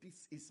said,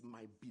 this is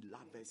my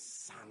beloved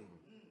son,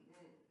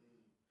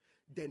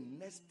 the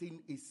next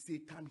thing is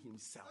Satan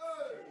himself.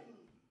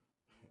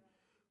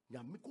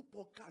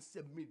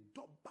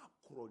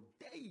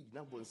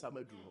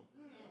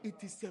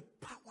 It is a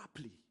power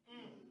play.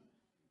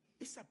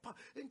 It's a power.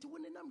 And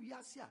when I'm here,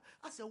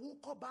 I say, who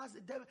call bars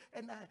the devil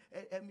and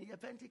I'm a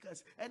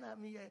Pentecost and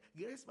I'm a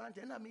Grace Man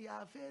and I'm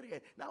a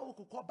Fairy. Now,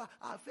 who call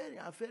a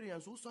Fairy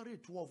and so sorry,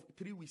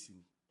 3 weeks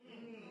in.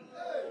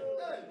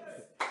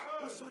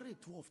 Sorry,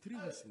 3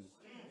 weeks in.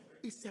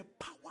 It's a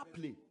power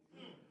play.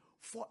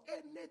 For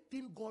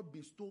anything God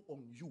bestow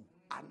on you,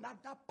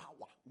 another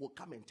power will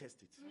come and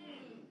test it.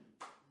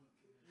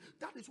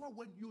 That is why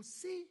when you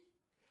see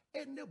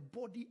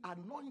anybody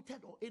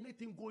anointed or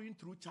anything going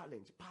through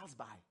challenge, pass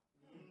by.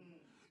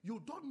 You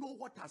don't know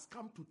what has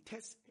come to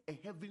test a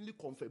heavenly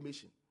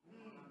confirmation,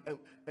 a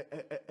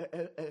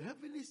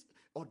heavenly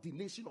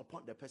ordination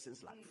upon the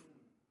person's life.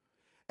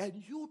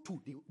 And you too,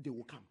 they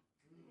will come.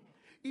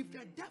 If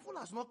the devil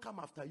has not come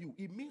after you,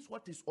 it means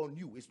what is on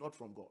you is not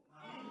from God.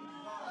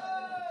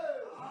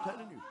 I'm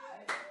telling you.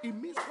 It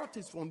means what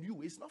is from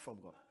you is not from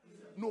God.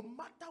 No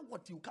matter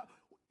what you come,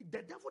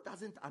 the devil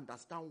doesn't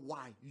understand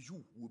why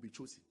you will be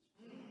chosen.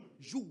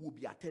 You will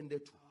be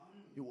attended to.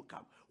 He will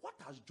come. What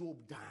has Job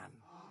done?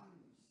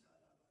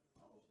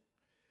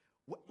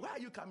 Where are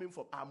you coming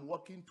from? I'm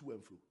walking to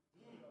and fro.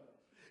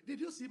 Did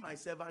you see my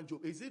servant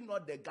Job? Is it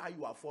not the guy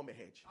you have formed a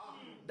hedge?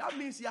 That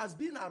means he has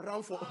been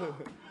around for...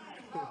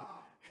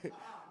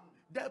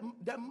 the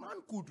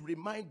man could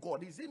remind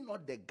God, is it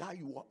not the guy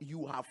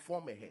you have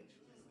formed a hedge?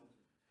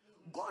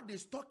 God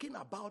is talking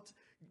about,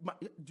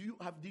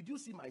 did you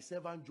see my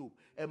servant Job?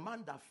 A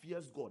man that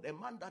fears God, a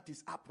man that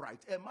is upright,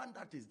 a man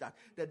that is that.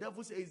 The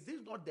devil says, is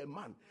this not the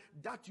man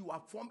that you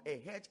have formed a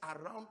hedge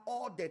around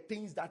all the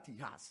things that he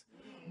has?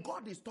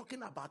 God is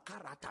talking about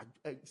character.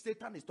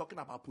 Satan is talking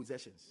about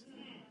possessions.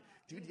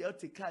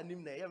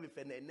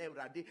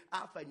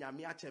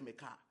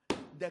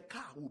 The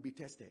car will be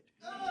tested.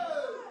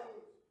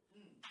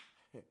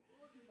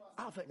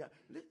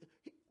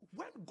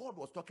 When God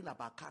was talking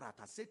about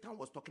character, Satan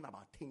was talking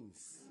about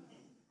things.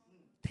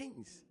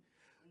 Things.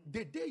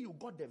 The day you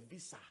got the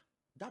visa,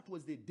 that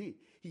was the day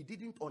he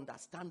didn't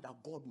understand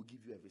that God will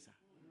give you a visa.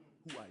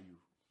 Who are you?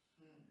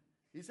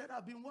 He said,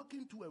 I've been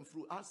walking to and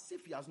fro as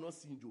if he has not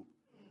seen Job.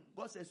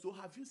 God says, so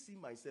have you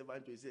seen my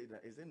servant? He said,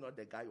 is it not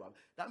the guy you have?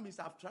 That means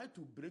I've tried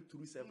to break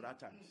through several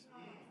times.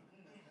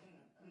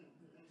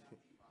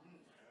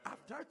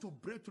 I've tried to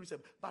break through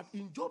several. But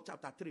in Job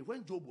chapter 3,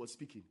 when Job was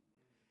speaking,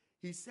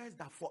 he says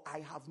that for I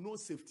have no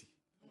safety,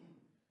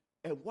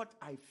 and what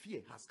I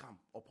fear has come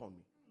upon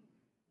me.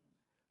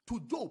 To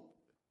Job,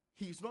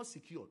 he is not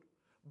secured,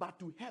 but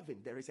to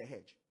heaven there is a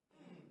hedge.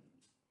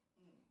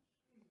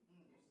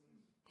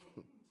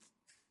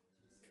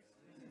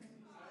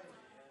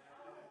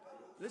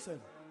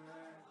 Listen.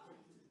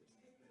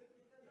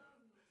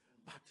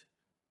 But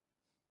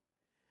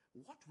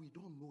what we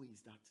don't know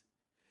is that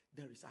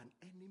there is an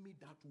enemy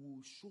that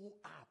will show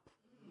up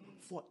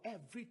for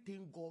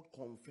everything God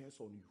confers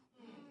on you.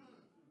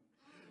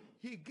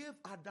 He gave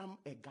Adam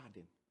a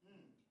garden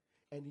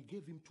and he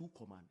gave him 2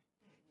 commands.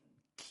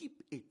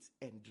 Keep it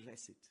and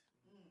dress it.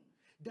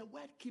 The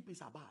word keep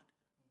is abad.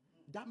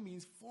 That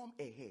means form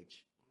a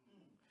hedge.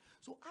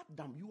 So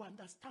Adam, you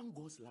understand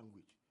God's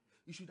language.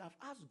 You should have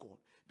asked God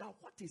that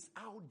what is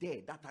out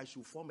there that I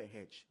should form a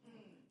hedge.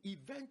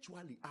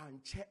 Eventually, I'll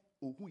check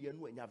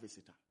a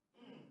visitor.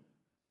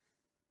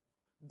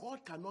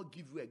 God cannot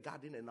give you a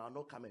garden and I'll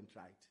not come and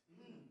try it.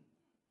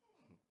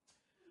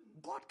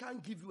 God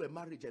can't give you a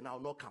marriage and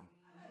I'll not come.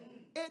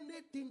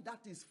 Anything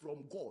that is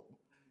from God,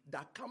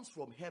 that comes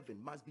from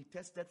heaven, must be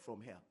tested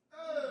from hell.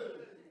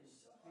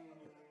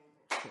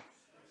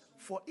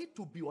 For it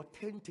to be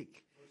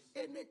authentic,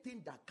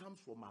 anything that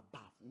comes from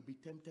above will be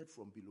tempted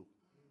from below.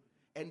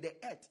 And the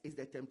earth is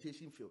the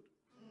temptation field.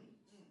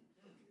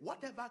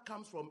 Whatever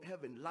comes from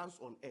heaven lands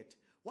on earth.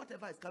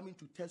 Whatever is coming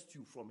to test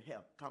you from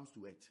hell comes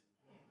to earth.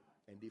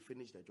 And they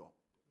finish the job.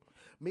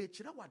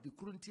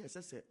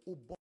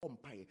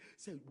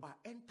 Say, by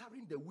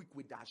entering the week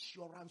with the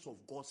assurance of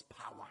God's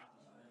power,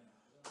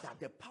 that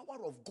the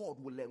power of God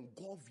will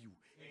engulf you,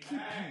 keep you,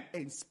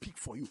 and speak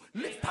for you.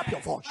 Lift up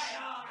your voice.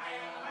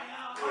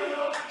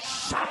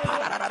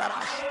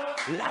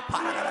 La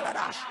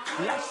Paradadash,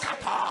 La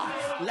Sata,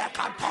 La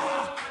Canta,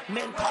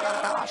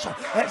 Mentarash,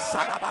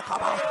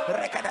 Esadabakaba,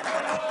 Recadana,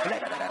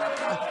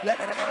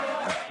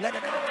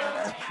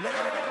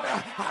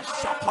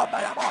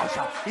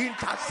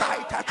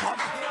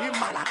 in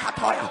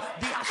Malakatoya,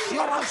 the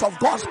assurance of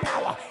God's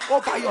power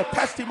over your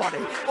testimony,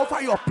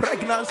 over your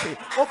pregnancy,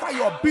 over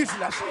your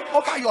business,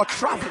 over your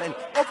traveling,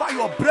 over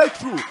your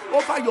breakthrough,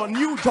 over your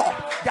new job,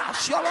 the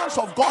assurance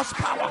of God's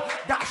power,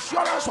 the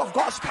assurance of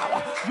God's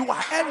power. You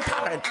are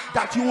entering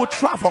that you will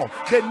travel.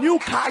 The new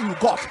car you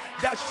got,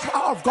 the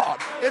power of God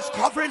is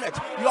covering it.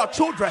 Your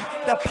children,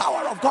 the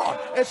power of God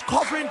is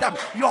covering them.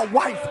 Your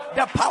wife,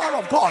 the power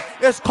of God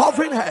is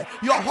covering her.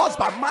 Your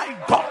husband, my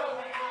God.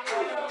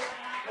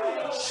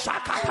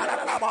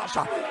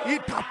 Shakatarabasha,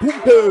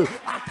 Itapumpe,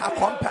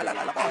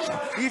 Atacompelabasha,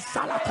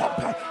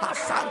 Isalakompe,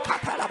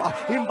 Asankatalaba,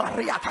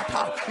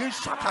 Imbariakata,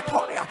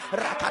 Ishakatoria,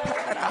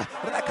 Rakataraba.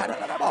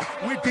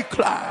 We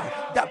declare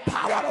the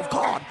power of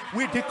God.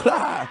 We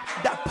declare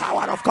the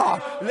power of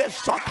God.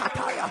 Let's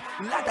Shakataya.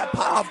 Let the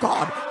power of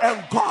God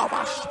engulf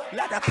us.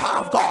 Let the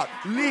power of God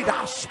lead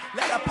us.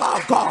 Let the power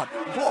of God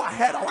go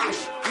ahead of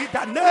us. In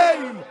the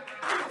name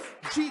of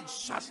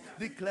Jesus,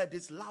 declare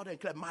this loud and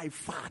clear. My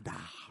Father,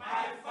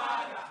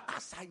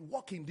 as I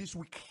walk in this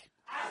week,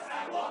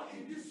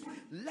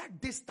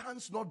 let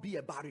distance not be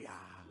a barrier.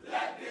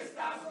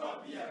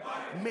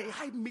 May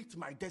I meet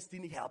my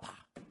destiny helper.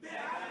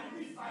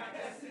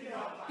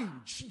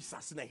 In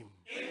Jesus' name.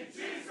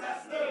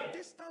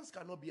 Distance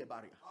cannot be a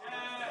barrier.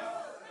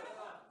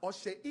 Or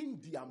say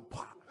Indian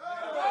pa.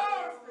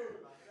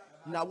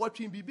 Now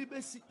watching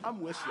BBC,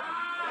 I'm wishing.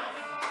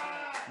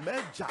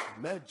 Meja.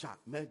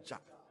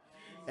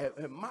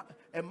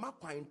 Emma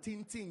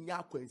Quintin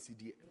ya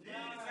coincidie.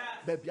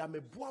 Baby, I'm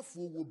a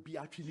boafu will be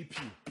actually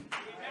pew.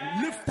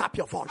 Lift up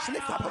your voice.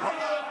 Lift up your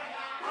voice.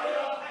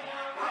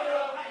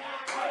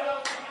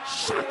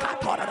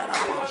 Shakatora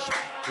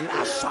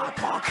La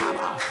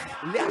Shatakama,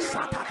 La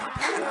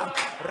Shatakatela,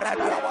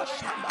 Rebel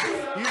Shamba,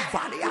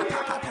 Invalia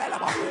Takatela,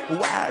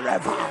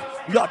 wherever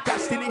your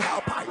destiny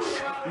helpers,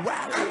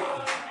 wherever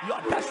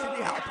your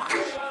destiny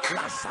helpers,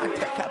 La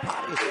Santa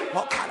Capari,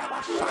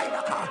 Okalama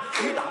Sainaka,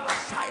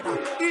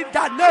 in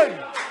the name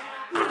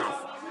of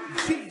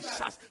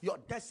Jesus, your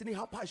destiny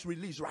helper is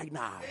released right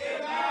now.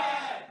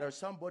 There's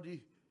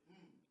somebody,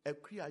 a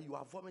clear, you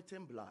are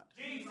vomiting blood.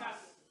 Jesus.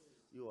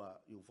 You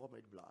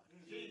vomit blood.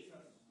 Jesus.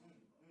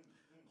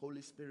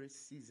 Holy Spirit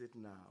sees it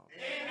now.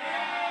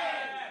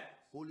 Amen.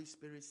 Holy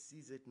Spirit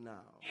sees it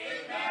now.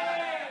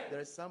 Amen.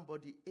 There is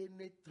somebody,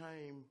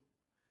 anytime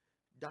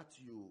that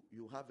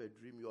you have a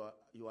dream,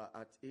 you are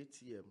at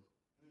ATM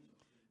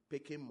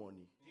picking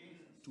money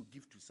to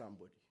give to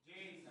somebody.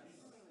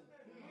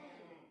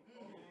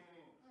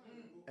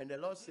 And the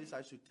Lord says,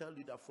 I should tell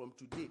you that from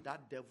today,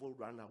 that devil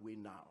ran away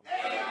now.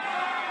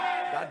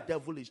 Amen. That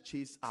devil is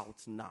chased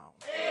out now.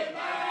 Amen.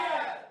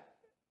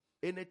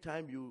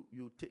 Anytime you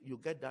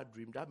get that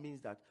dream, that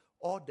means that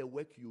all the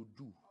work you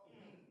do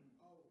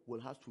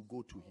will have to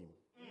go to him.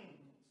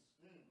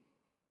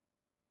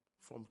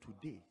 From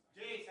today,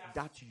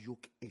 that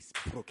yoke is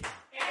broken.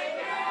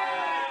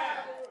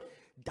 Amen.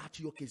 That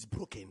yoke is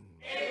broken.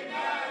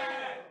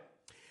 Amen.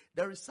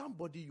 There is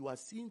somebody, you are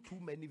seeing too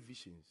many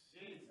visions.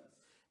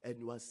 And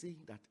you are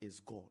saying that is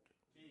God.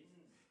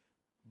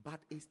 But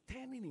it's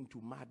turning into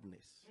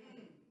madness,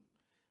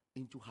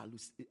 into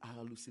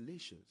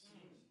hallucinations.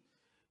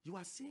 You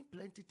are seeing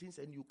plenty things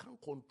and you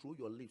can't control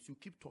your lips. You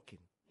keep talking.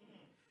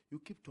 You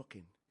keep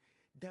talking.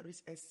 There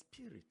is a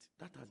spirit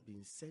that has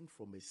been sent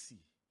from a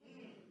sea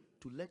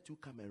to let you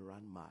come and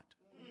run mad.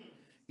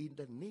 In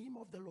the name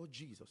of the Lord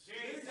Jesus,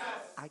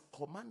 I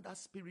command that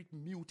spirit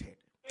muted.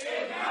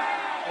 Amen.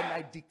 And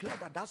I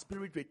declare that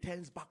spirit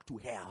returns back to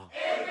hell.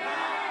 Amen.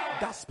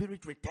 That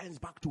spirit returns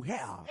back to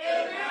hell.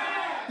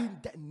 Amen. In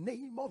the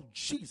name of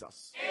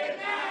Jesus.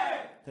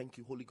 Amen. Thank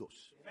you, Holy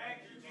Ghost.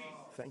 Thank you,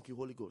 Jesus. Thank you,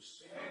 Holy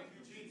Ghost. Thank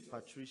you, Jesus.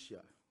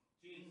 Patricia.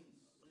 Jesus.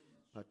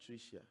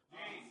 Patricia.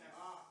 Jesus.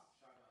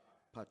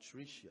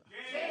 Patricia.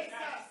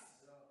 Jesus.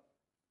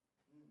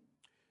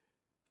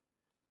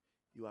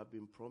 You have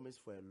been promised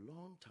for a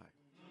long time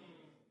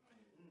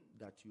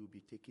that you will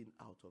be taken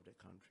out of the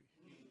country.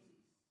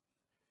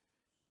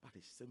 But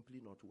it's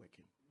simply not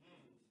working.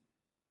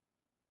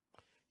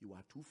 You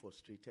are too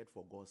frustrated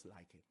for God's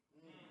liking.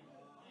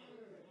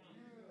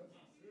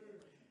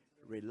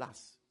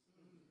 Relax.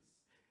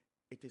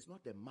 It is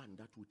not the man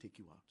that will take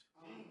you out.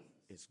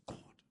 It's God.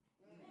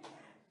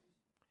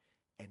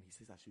 And he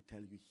says, I should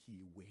tell you,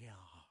 he will.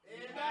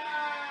 Amen.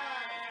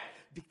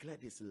 Declare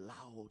this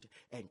loud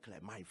and clear.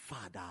 My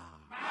Father.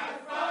 My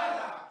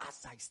Father.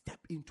 As I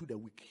step into the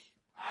week.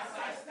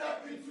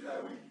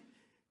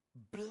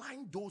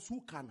 Blind those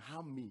who can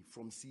harm me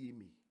from seeing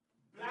me.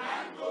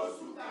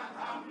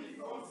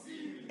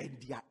 And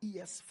their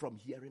ears from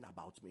hearing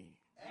about me.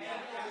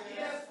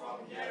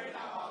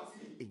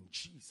 In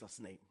Jesus'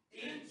 name.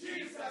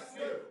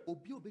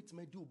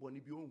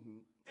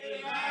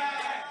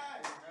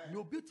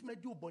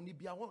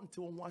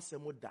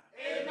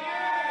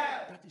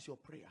 That is your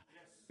prayer.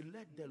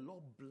 Let the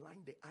Lord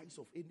blind the eyes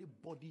of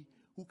anybody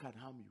who can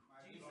harm you,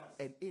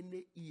 and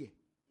any ear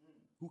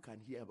who can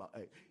hear about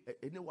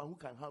anyone who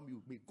can harm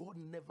you. May God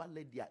never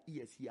let their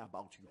ears hear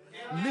about you.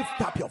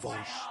 Lift up your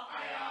voice.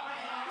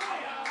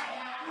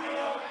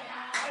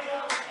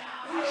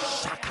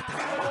 Shakata,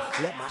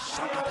 lema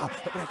shakata,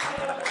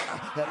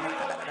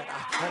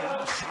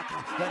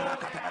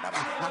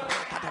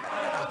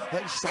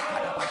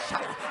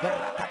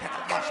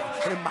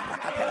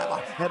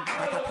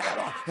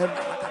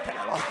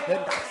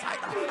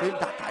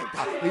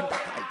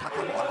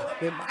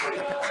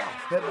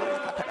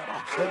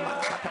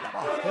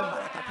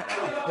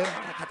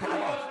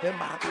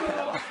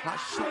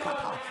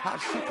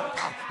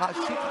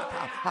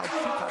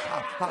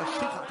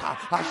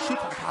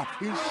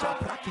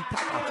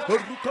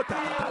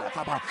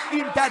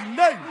 in the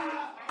name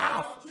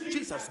of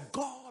Jesus,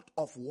 God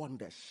of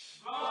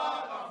wonders.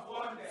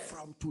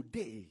 From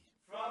today,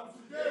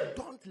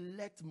 don't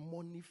let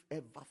money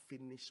ever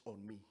finish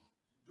on me.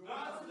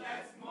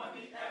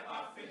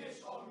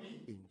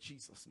 In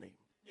Jesus' name.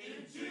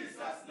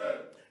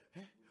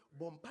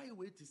 Bombay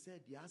way to say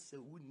the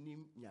answer would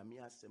name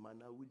Yamia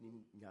Semana would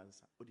name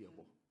Yansa.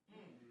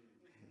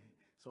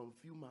 Some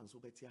few months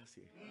over here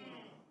say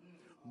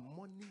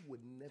money will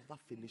never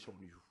finish on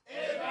you.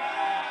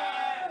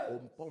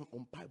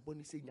 On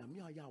Bible say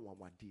Yamia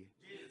Yawa dear.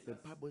 The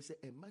Bible say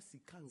a mercy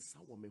can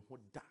sour me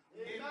hoda.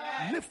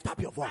 Lift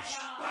up your voice.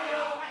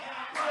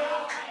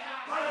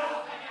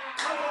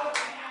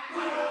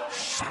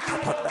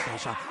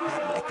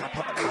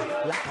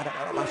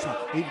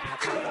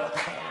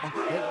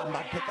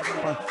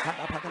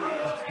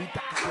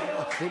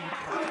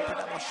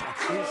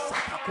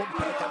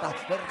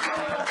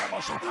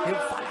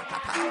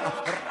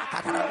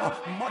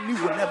 Money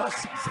will never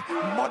cease.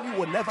 Money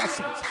will never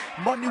cease.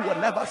 Money will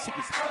never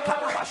cease.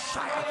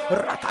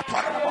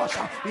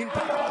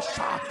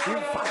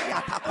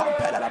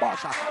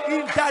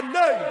 In the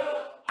name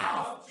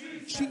of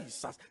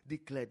Jesus,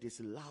 declare this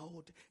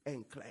loud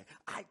and clear.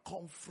 I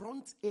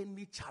confront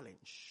any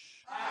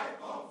challenge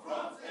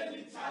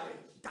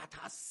that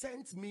has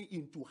sent me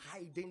into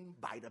hiding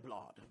by the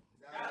blood.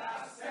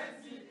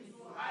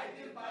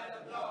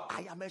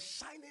 I am a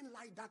shining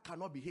light that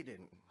cannot be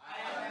hidden.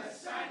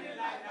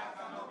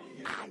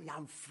 I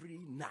am free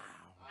now.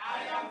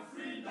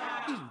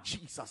 In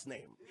Jesus'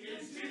 name.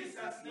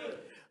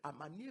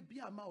 Amanye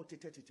bi ama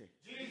otetetete.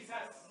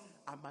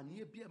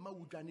 Amanye bi ama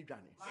udwane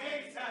dwane.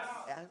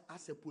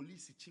 As a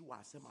police chiwa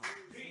asema.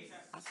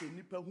 As a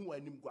nipa hu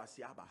anim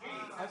gwase aba.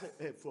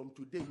 From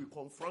today we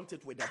confront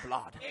it with the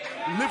blood.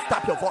 Lift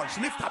up your voice.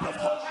 Lift up your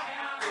voice.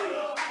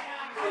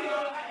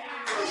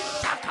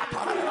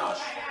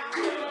 Shakatarash.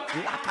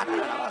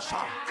 Lakatarash.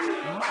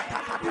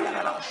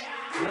 Matakatarash.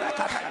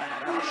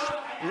 Rakatarash.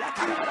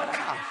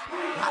 Lakatarash.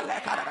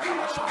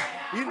 Halekatarash.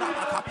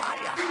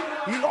 Inapakapaya.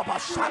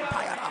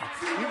 Ilobasantayara.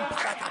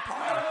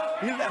 Imparakatoya.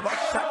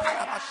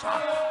 Ilebasantayarasha.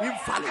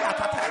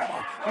 Infaliakaterebo.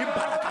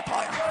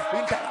 Imparakatoya.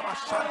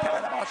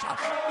 Intelabasantayarasha.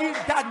 In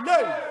the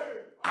name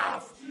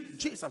of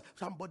Jesus.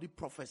 Somebody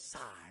prophesy.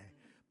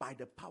 By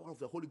the power of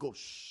the Holy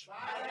Ghost.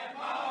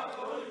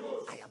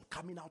 I am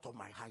coming out of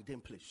my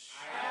hiding place.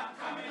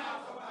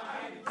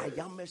 I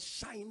am a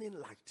shining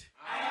light.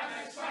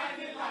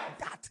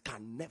 That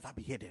can never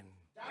be hidden.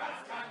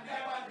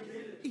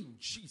 In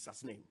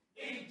Jesus' name.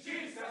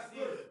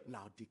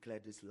 Now declare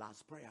this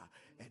last prayer,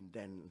 and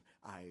then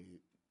I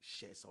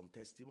share some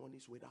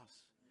testimonies with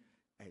us.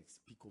 And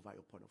speak over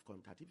your point of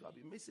contact. If you have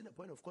been missing a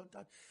point of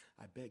contact,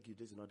 I beg you,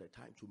 this is not the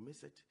time to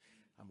miss it.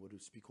 I'm going to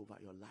speak over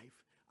your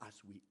life as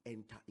we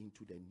enter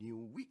into the new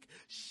week.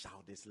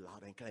 Shout this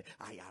loud and clear.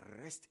 I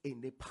arrest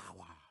any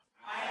power.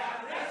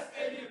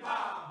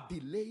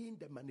 Delaying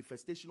the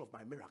manifestation of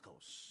my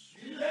miracles.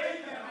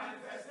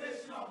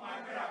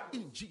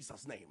 In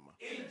Jesus' name.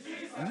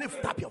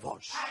 Lift up your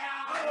voice.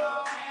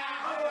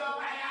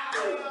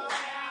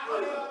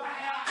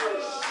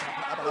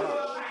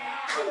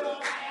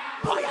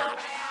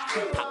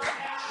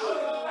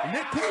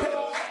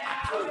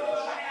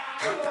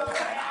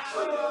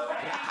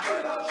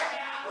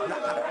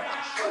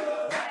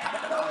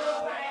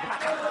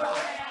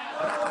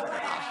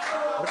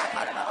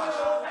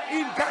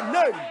 In the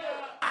name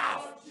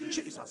of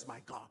Jesus,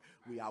 my God,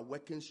 we are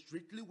working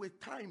strictly with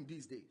time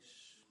these days,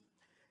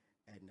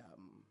 and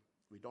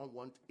we don't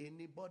want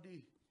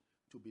anybody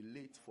to be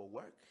late for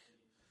work,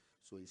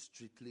 so it's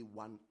strictly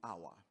 1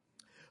 hour.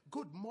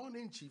 Good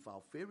morning, Chief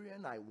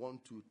Alfarian. I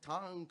want to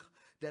thank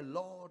the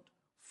Lord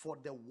for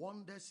the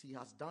wonders He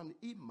has done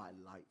in my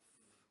life.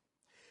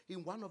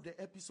 In one of the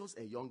episodes,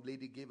 a young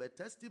lady gave a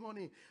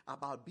testimony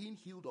about being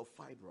healed of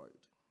fibroid.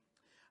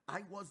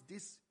 I was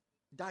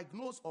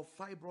diagnosed of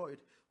fibroid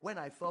when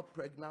I felt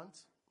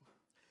pregnant.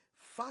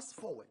 Fast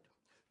forward,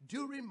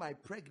 during my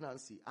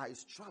pregnancy, I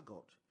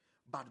struggled,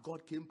 but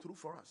God came through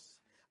for us.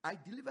 I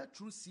delivered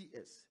through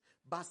CS,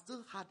 but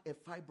still had a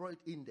fibroid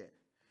in there.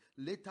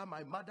 Later,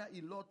 my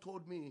mother-in-law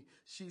told me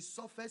she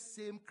suffered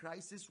same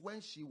crisis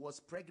when she was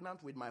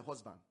pregnant with my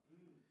husband,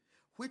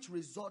 which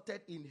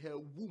resulted in her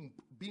womb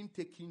being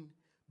taken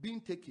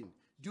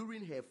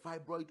during her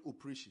fibroid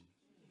operation.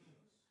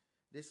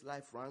 This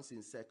life runs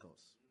in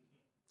circles.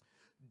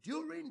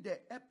 During the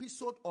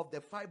episode of the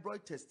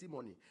fibroid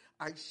testimony,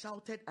 I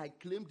shouted, I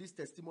claimed this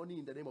testimony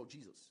in the name of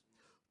Jesus.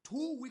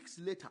 2 weeks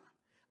later,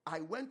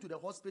 I went to the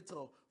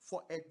hospital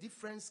for a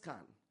different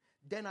scan.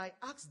 Then I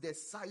asked the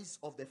size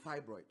of the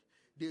fibroid.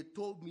 They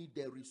told me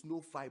there is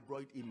no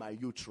fibroid in my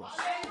uterus.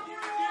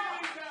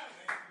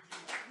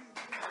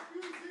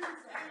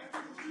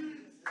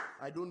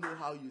 I don't know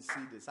how you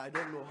see this. I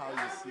don't know how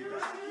you see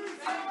this.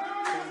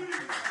 Thank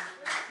you.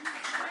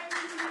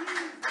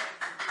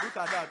 Look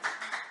at that.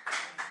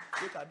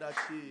 Look at that.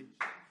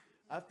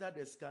 After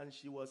the scan,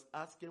 she was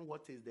asking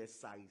what is the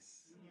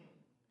size.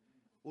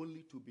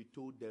 Only to be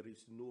told there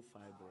is no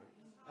fibroid.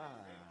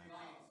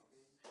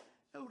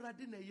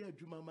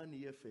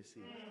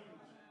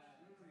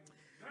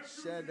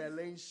 Share the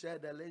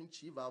link,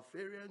 Chief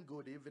Alfarian.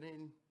 Good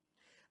evening.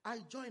 I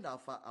joined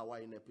Alpha Hour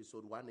in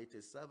episode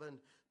 187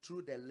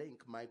 through the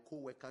link my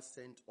co-worker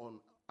sent on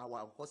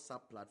our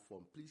WhatsApp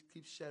platform. Please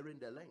keep sharing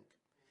the link.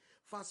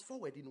 Fast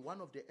forward, in one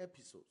of the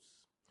episodes,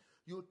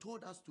 you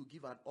told us to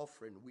give an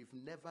offering we've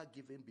never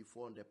given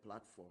before on the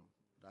platform.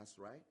 That's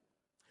right.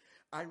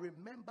 I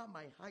remember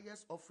my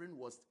highest offering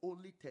was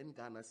only 10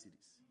 Ghana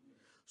cedis.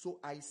 So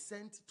I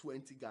sent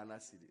 20 Ghana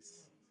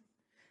cedis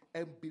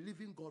and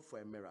believing God for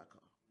a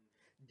miracle.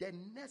 The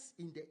next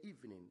in the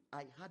evening,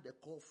 I had a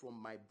call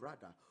from my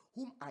brother,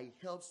 whom I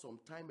helped some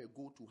time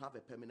ago to have a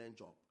permanent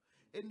job.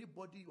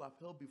 Anybody you have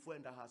helped before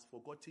and that has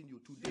forgotten you,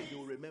 today they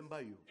will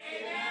remember you.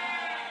 Amen.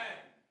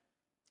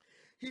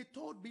 He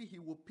told me he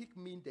will pick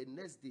me the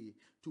next day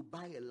to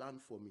buy a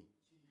land for me.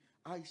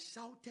 I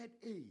shouted,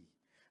 hey.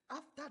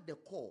 After the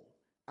call,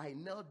 I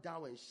knelt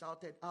down and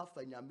shouted,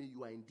 Alpha Nyame,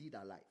 you are indeed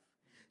alive.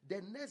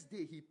 The next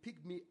day, he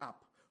picked me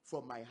up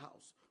from my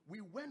house.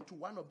 We went to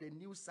one of the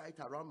new sites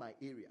around my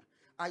area.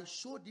 I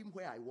showed him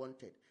where I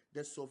wanted.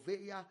 The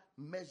surveyor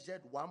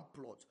measured one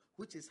plot,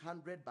 which is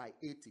 100 by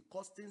 80,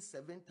 costing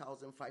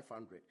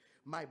 7,500.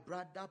 My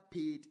brother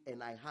paid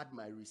and I had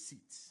my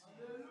receipts.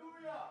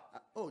 Hallelujah.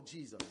 Oh,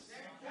 Jesus.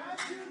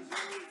 Thank you, Jesus.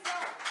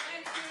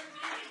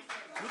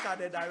 Look at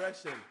the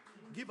direction.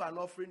 Give an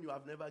offering you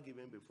have never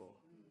given before.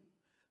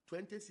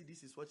 20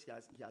 cedis is what he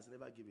has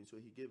never given, so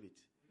he gave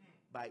it.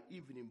 By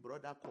evening,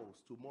 brother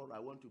calls, tomorrow I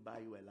want to buy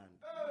you a land.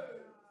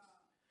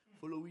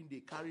 Following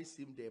day, carries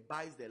him there,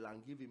 buys the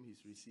land, give him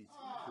his receipt.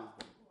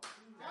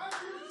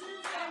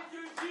 Thank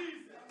you,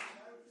 Jesus.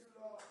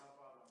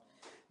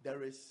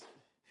 There is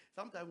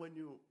sometimes when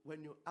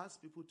you ask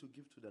people to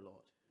give to the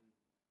Lord,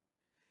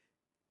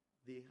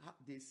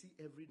 they see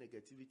every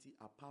negativity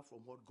apart from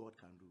what God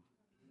can do.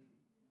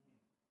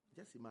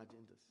 Just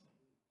imagine this.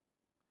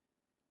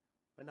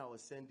 When I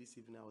was sent this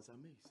evening, I was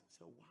amazed. I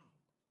said, wow.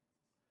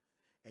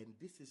 And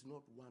this is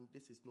not one,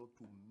 this is not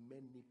to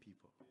many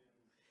people.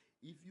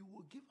 If you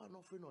will give an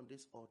offering on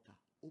this altar,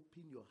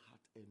 open your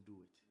heart and do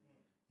it.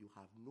 You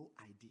have no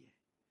idea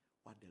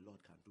what the Lord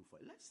can do for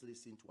you. Let's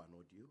listen to an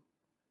audio,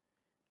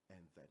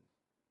 and then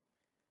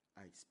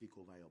I speak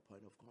over your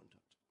point of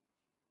contact.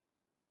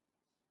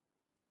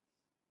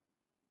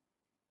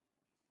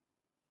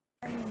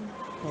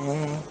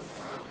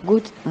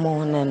 Good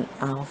morning,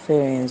 our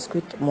friends.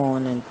 Good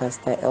morning,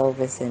 Pastor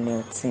Elvis and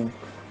your team.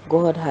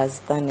 God has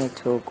done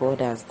it. Oh,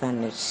 God has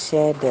done it.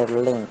 Share the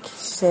link.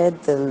 Share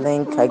the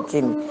link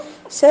again.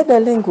 Share the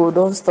link. Oh,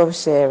 don't stop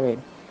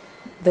sharing.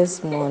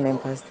 This morning,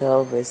 Pastor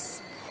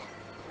Elvis,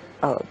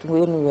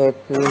 when we were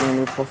praying,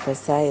 we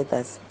prophesied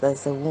that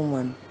there's a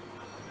woman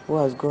who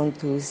has gone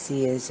through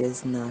CS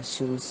just now.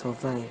 She will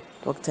survive.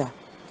 Doctor,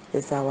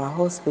 it's our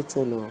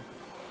hospital.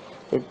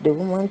 Oh. The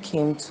woman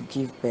came to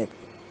give birth.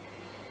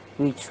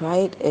 We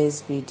tried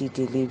SVD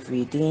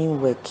delivery, didn't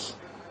work.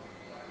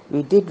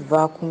 We did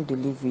vacuum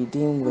delivery,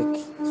 didn't work.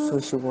 So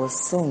she was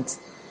sent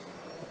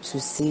to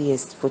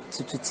CS, to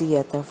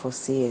theater for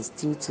CS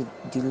due to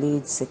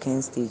delayed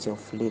second stage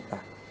of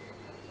labor.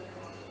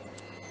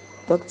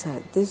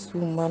 Doctor, this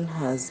woman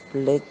has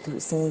bled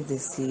since the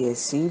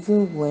CS. She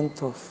even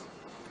went off.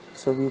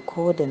 So we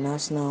called the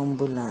national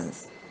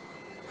ambulance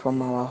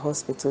from our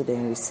hospital,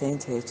 then we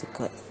sent her to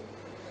CAT.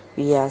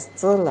 We are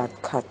still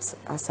at CAT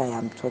as I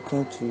am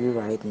talking to you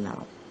right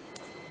now.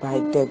 By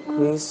the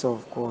grace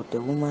of God, the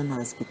woman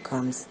has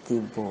become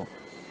stable.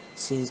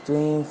 She's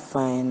doing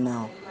fine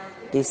now.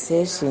 They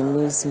say she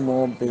needs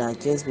more blood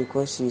just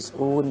because she's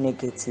O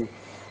negative.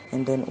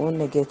 And then O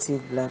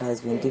negative blood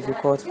has been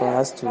difficult for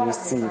us to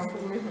receive.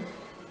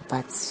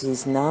 But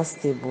she's now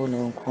stable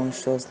and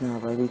conscious now.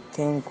 But we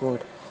thank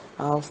God.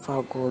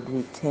 Alpha God,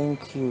 we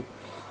thank you.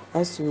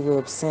 As we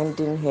were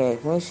sending her,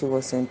 when she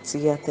was in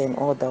theater and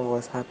all that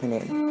was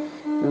happening,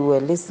 we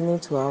were listening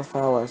to Alpha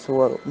Hour.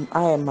 So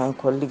I and my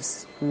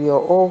colleagues, we were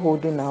all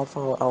holding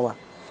Alpha Hour.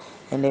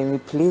 And then we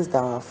placed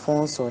our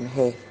phones on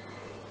her.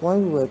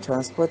 When we were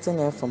transporting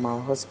her from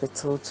our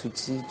hospital to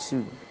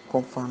G2,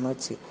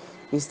 Confanoche,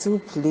 we still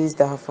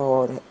placed Alpha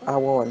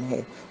Hour on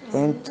her.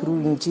 And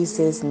through in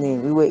Jesus'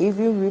 name, we were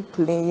even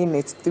replaying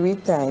it 3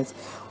 times.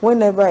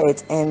 Whenever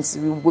it ends,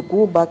 we will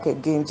go back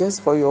again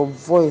just for your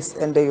voice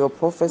and your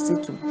prophecy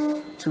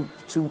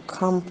to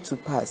come to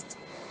pass.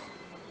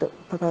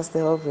 Pastor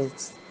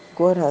Elvis,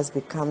 God has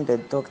become the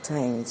doctor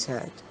in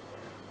charge.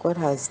 God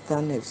has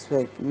done his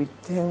work. We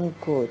thank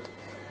God.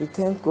 We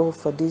thank God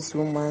for this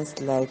woman's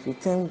life. We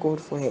thank God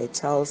for her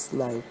child's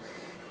life.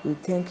 We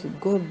thank you.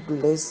 God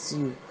bless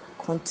you.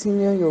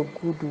 Continue your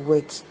good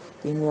work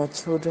in your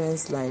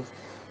children's life.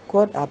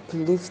 God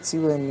uplift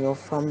you and your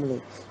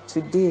family.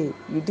 Today,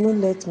 you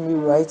didn't let me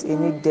write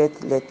any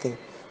death letter.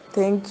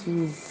 Thank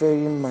you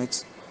very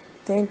much.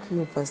 Thank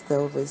you, Pastor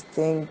Elvis.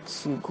 Thank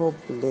you. God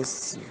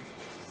bless you.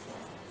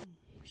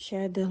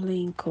 Share the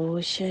link,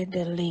 share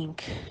the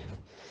link.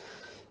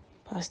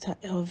 Pastor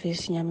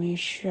Elvis, nyame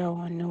nhyira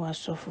wo ne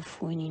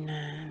w'asɔfofoɔ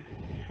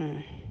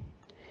nyinaa.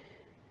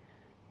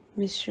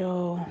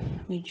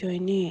 Mr. Me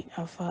joining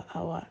Alpha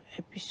Hour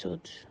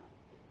episode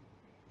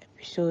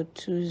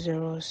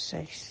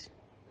 206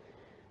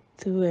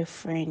 through a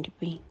friend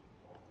bi.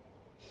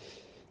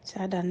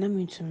 Sada na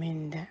me to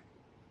menda.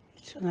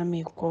 So na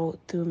me call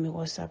through me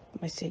WhatsApp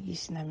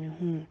messages na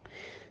me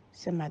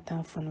se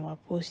madam phone wa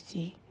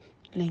posti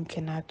link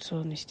na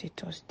to ni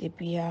status. De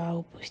bia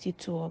o posti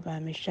to oba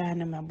me hwa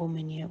na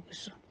mabomani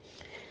aguso.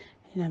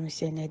 Na me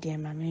se na de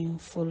ma me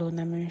follow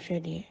na me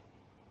hwe de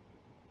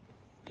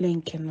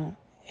link no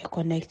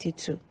connected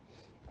to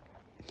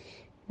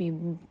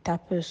me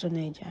that person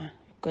eja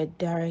go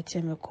direct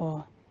me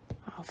call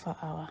Alpha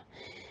Hour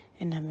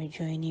and I'm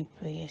joining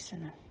prayers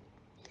now.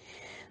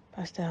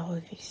 Pastor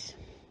Elvis,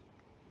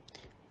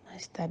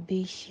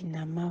 masturbation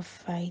I'm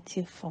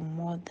fighting for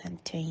more than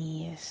 10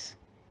 years.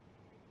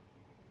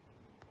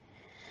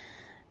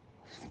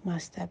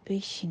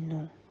 Masturbation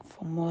no,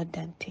 for more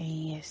than 10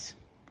 years.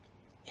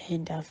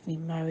 And I've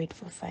been married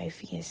for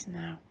 5 years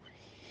now.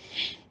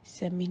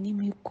 So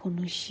minimi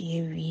kono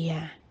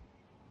shieria.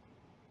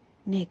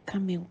 Ne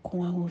kame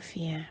kwa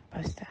hofia,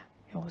 Pastor.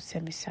 I was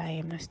semi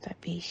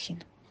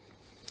masturbation.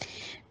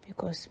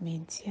 Because me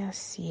ntia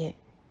see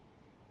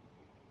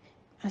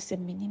as a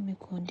minimi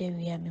konde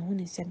we me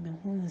huni se me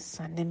hun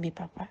sane me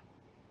papa.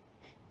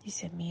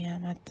 This me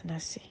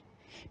amatanase.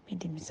 Me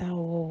de misa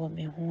wo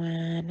me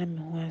hua na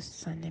me hua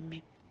sane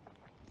me.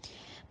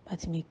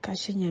 But me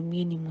kashe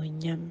nyame ni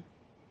monyam.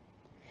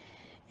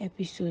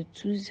 Episode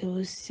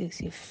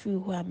 206 free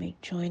where me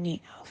joining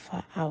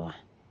Alpha Hour.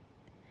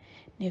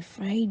 Ne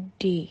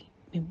Friday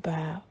me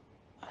ba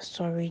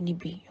sorry ni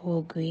bi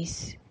o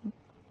Grace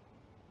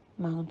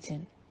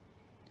Mountain.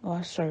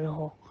 O sorry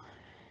ho.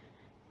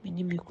 Me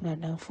ni me kuna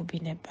danfo bi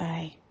ne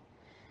bai.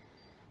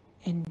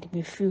 And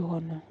me free ho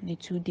no ne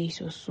 2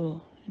 days or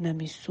so na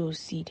me sow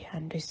seed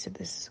 100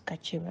 cedis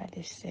kachiba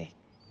de say.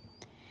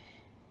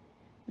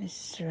 Miss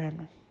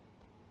Serrano.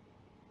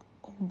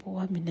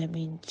 Omboa me na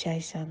me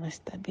nchai sa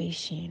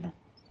masturbation no.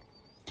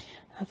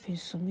 Afi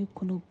so me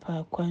kunu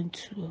pa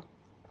kwantuo.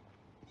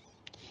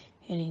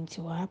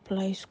 Into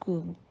apply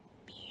school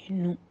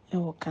no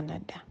ewo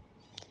Canada.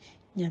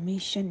 Nyame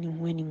hye ne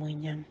ho ani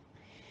monyam.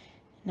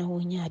 Na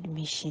wonya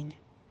admission.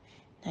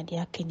 Na de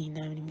akani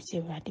na me se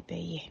wade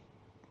beye.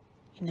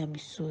 Ina me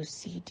so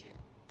seed.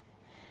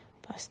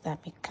 Pastor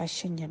me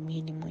kashe nyame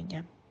ani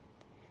monyam.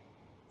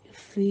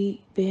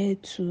 Free bear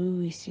 2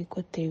 weeks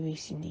ko 3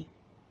 weeks ni.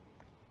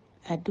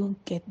 I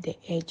don't get the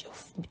edge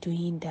of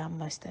doing that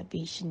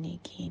masturbation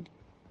again.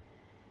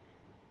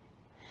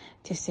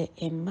 Just say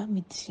emma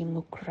me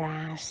timu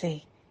kra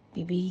say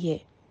bibi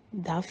ye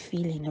that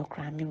feeling no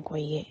kra me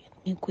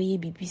nkoye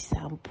bibi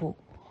sample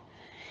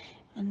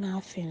na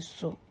afen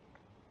so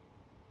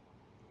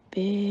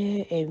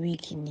be a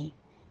week ni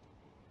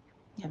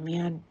nyame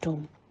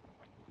adom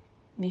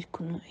me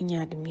kunu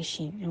enya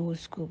admission e wo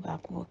school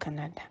back wo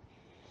Canada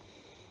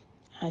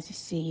as I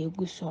say you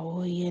go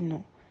so ye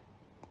no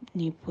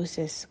ni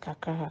process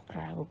kakra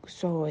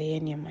so ye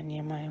ni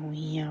manema ho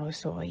hia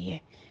so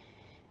ye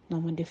no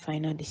mo the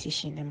final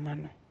decision e ma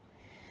no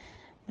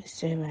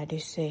Mr.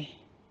 Rade say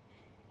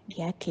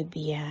dia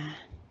kebia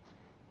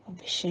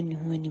obehye ne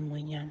ho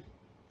animonyam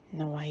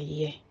na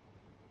waye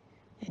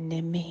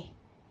ene me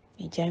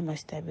jai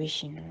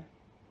masturbation no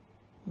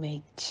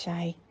me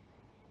chai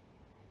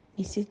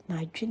isit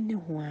ma dwene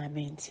ho a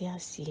menti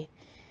ase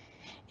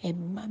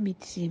emma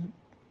mitim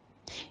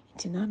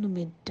itinano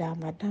me da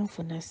madam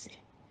for nase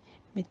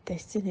me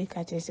test ne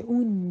ka chese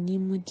unni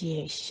mu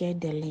de share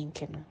the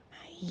link no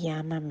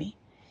ya mama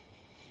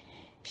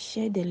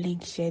share the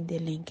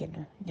link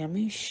no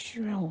nyame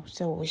hwira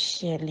so wo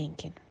share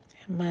link no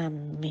ma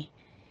me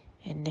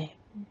ene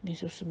me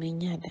so so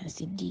menya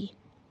danse die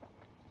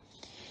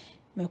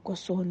me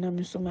koso na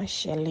me so ma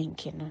share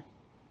link no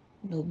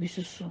na obi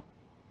so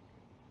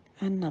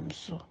anam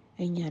so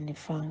enya ne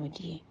fa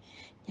hodie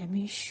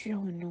nyame hwira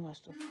wo no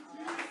waso.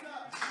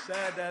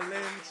 Share the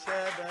link,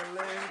 share the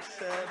link,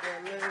 share the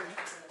link,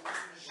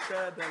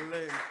 share the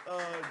link.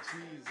 Oh,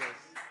 Jesus,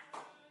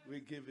 we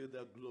give you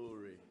the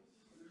glory.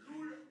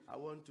 I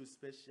want to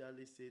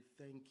specially say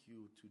thank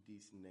you to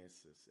these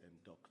nurses and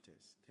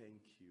doctors.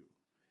 Thank you.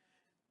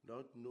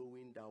 Not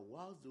knowing that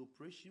whilst the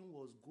operation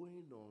was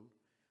going on,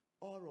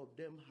 all of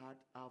them had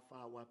Alpha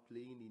Hour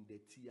playing in the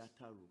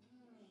theater room.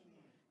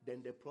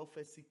 Then the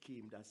prophecy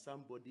came that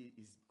somebody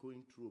is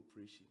going through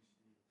operation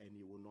and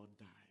he will not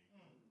die.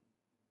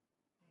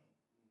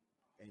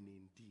 And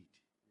indeed,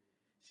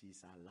 she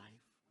is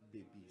alive.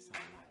 Baby is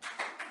alive.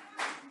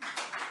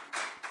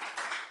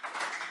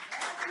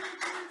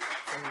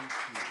 Thank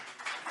you.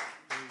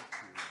 Thank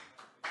you.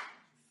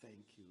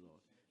 Thank you,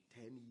 Lord.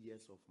 10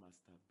 years of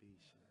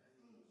masturbation.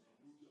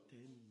 10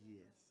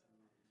 years.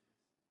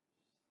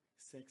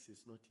 Sex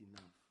is not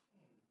enough.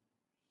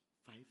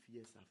 5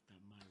 years after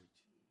marriage,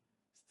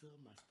 still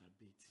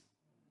masturbating.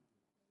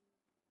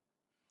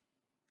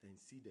 Then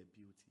see the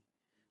beauty.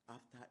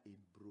 After it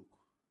broke,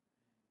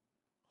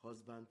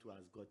 husband too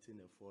has gotten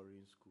a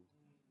foreign school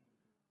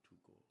to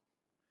go.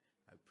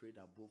 I pray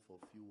that both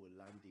of you will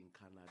land in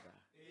Canada.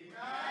 Amen.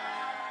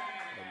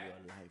 And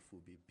your life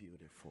will be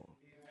beautiful.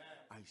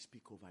 Amen. I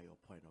speak over your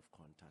point of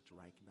contact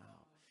right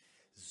now.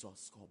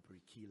 Zosko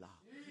brikila,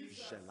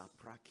 jela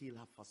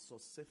prakila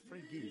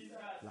fasosefregi,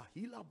 la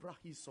hila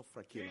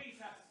brahisofrekila.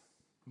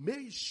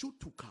 May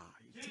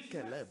shutukai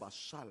tikele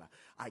bashala.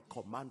 I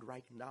command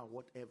right now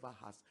whatever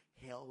has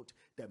held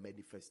the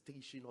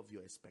manifestation of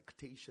your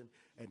expectation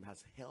and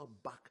has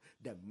held back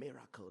the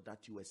miracle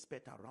that you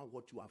expect around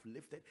what you have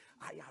lifted.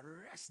 I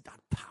arrest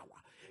that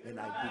power and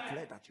I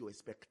declare that your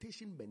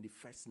expectation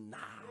manifests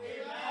now.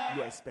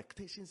 Your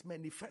expectations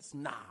manifest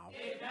now.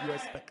 Your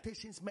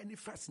expectations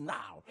manifest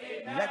now.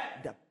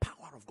 Let the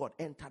power of God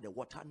enter the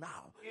water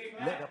now.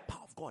 Let the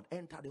power of God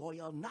enter the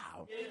oil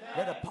now.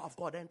 Let the power of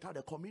God enter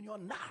the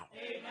communion now.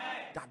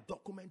 That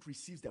document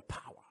receives the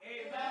power.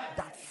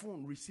 That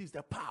phone receives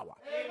the power.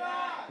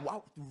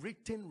 What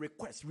written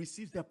request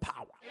receives the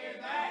power.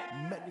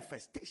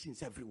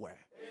 Manifestations everywhere.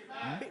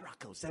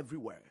 Miracles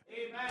everywhere.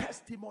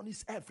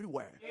 Testimonies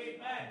everywhere.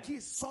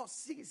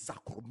 Jesus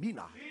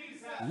Zakromina.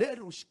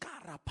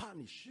 Lerushkara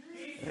panish.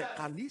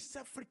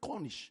 Rekanise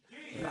frikonish.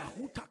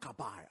 Rahuta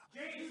kabaya.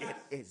 It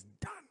is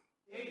done.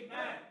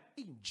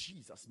 In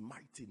Jesus'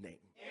 mighty name.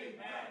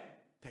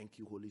 Thank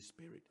you, Holy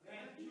Spirit.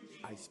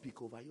 I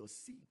speak over your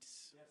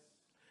seeds.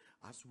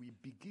 As we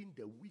begin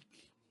the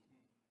week,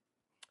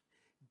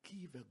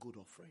 give a good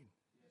offering.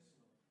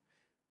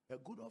 A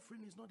good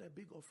offering is not a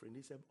big offering.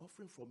 It's an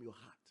offering from your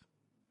heart.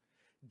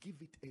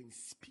 Give it and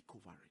speak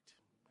over it.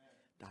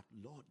 That,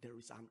 Lord, there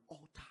is an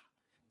altar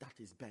that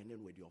is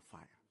burning with your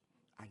fire.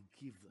 I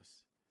give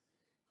this.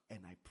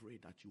 And I pray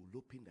that you will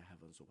open the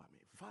heavens over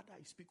me. Father,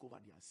 I speak over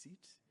their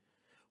seeds.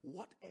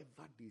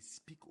 Whatever they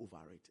speak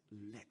over it,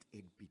 let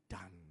it be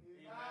done.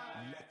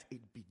 Amen. Let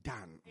it be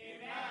done.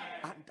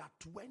 Amen. Under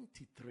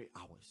 23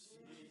 hours,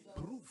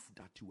 prove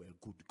that you are a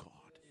good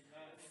God.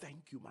 Amen.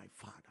 Thank you, my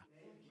Father.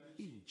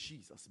 In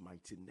Jesus'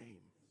 mighty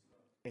name.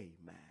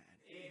 Amen.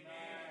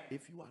 Amen.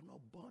 If you are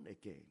not born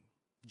again,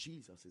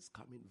 Jesus is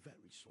coming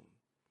very soon.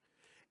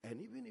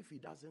 And even if he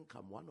doesn't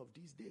come one of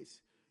these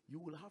days, you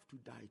will have to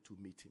die to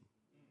meet him.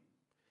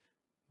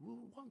 We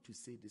want to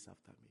say this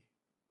after me.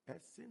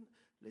 Sin,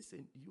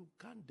 listen, you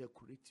can't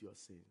decorate your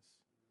sins.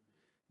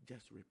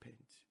 Just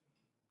repent.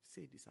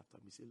 Say this after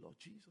me. Say, Lord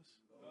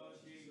Jesus,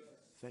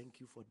 thank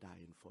you for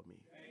dying for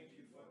me. Thank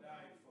you for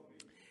dying for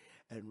me.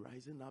 And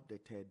rising up the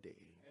third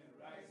day.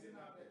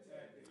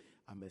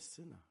 I'm a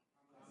sinner.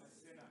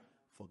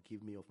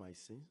 Forgive me of my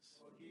sins.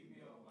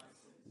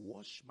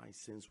 Wash my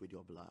sins with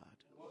your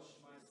blood.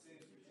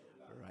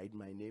 Write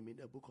my name in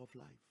the book of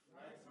life.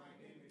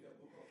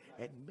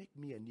 And make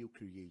me a new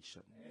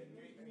creation.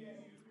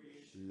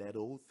 Let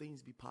all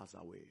things be passed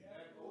away.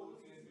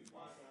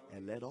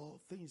 And let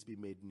all things be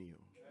made new.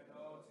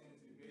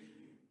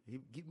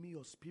 Give me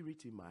your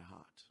spirit in my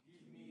heart.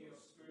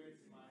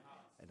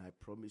 And I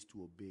promise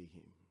to obey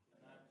him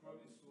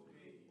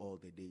all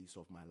the days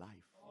of my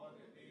life.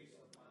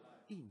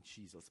 In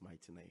Jesus'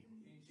 mighty name.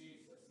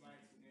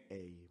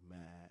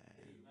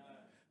 Amen.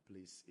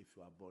 Please, if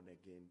you are born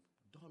again,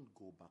 don't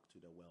go back to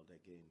the world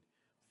again.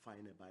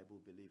 Find a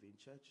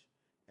Bible-believing church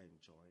and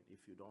join.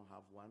 If you don't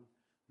have one,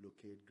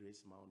 locate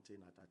Grace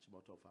Mountain at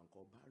Achimota of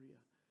Anchor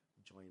Barrier.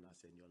 Join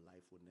us and your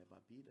life will never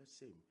be the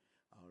same.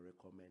 I'll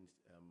recommend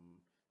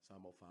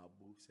some of our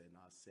books and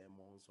our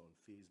sermons on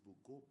Facebook.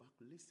 Go back,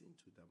 listen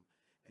to them,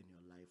 and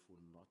your life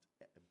will not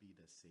be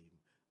the same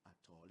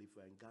at all. If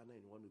you're in Ghana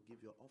and you want to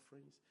give your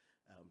offerings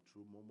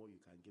through Momo,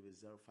 you can give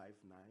it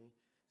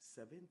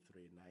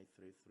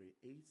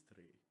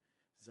 059-739-3383,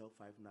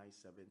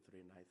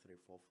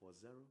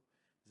 059-739-3440,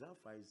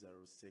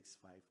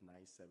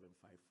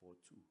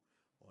 050-659-7542.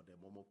 Or the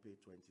Momo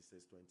Pay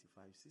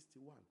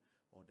 262561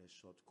 or the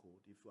short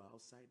code. If you are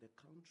outside the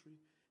country,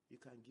 you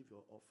can give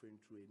your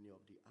offering through any of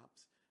the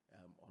apps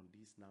on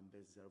these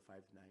numbers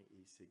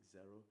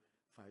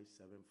 059-860-5751,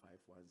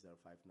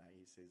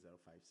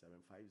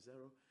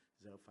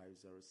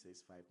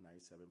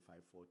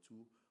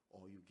 050-659-7542,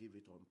 or you give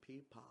it on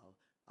PayPal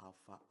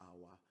Alpha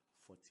Hour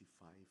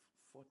 4545.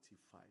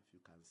 You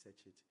can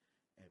search it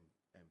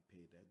and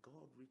pay there.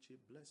 God richly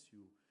bless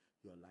you.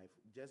 Your life.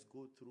 Just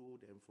go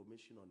through the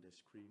information on the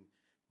screen.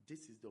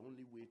 This is the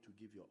only way to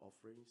give your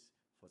offerings.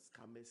 For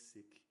scammers'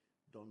 sake,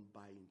 don't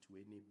buy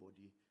into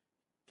anybody.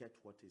 Get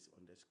what is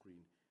on the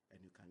screen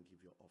and you can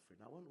give your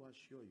offering. I want to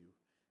assure you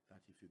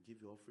that if you give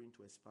your offering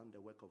to expand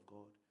the work of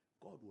God,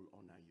 God will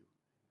honor you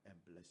and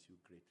bless you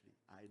greatly.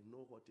 I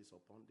know what is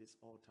upon this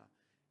altar.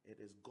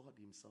 It is God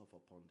himself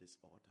upon this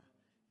altar.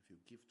 If you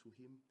give to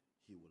him,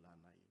 he will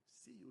honor you.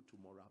 See you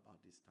tomorrow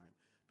about this time.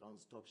 Don't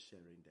stop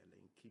sharing the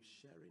link. Keep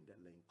sharing the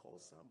link.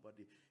 Call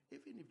somebody.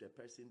 Even if the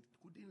person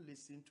couldn't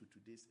listen to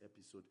today's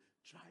episode,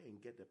 try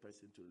and get the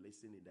person to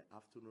listen in the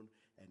afternoon,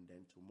 and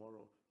then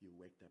tomorrow you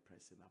wake the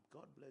person up.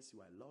 God bless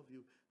you. I love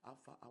you.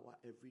 Alpha Hour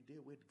every day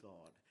with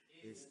God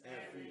is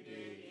every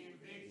day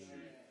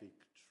in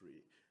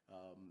victory.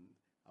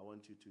 I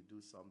want you to do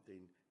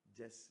something.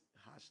 Just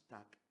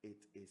hashtag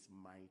it is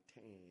my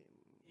turn.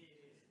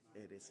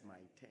 It is my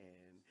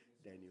turn.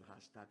 Then you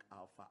hashtag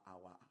Alpha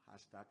Hour,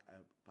 hashtag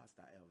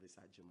Pastor Elvis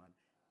Agyemang.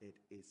 It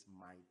is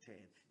my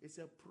turn. It's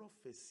a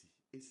prophecy.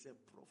 It's a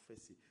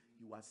prophecy.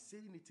 You are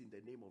saying it in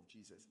the name of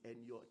Jesus,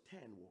 and your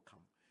turn will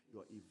come.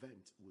 Your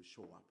event will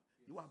show up.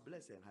 You are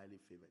blessed and highly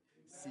favored.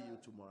 See you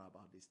tomorrow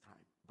about this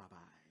time.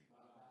 Bye-bye.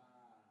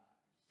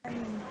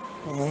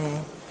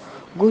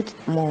 Good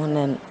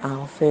morning,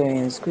 our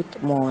friends.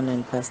 Good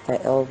morning, Pastor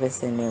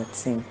Elvis and your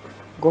team.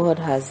 God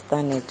has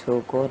done it.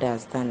 Oh, God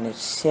has done it.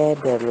 Share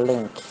the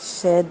link.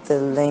 Share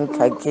the link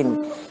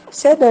again.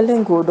 Share the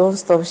link. Oh, don't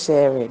stop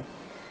sharing.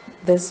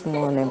 This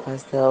morning,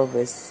 Pastor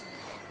Elvis,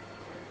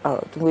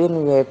 when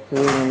we were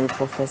praying, we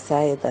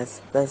prophesied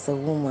that there's a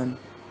woman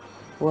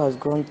who has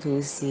gone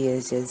through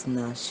CS just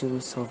now. She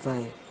will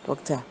survive.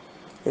 Doctor,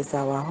 it's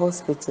our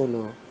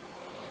hospital.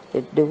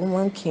 The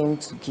woman came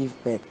to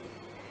give birth.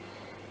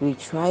 We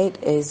tried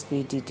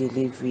SVD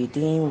delivery,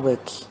 didn't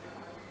work.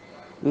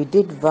 We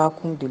did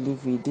vacuum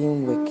delivery,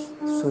 didn't work.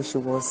 So she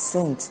was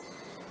sent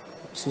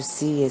to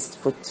CS,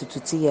 to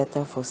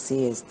theater for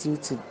CS due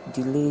to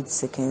delayed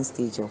second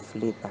stage of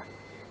labor.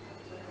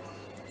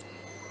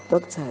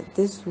 Doctor,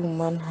 this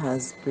woman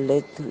has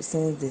bled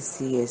since the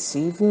CS. She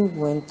even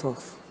went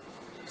off.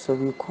 So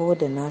we called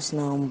the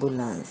national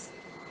ambulance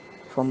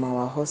from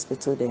our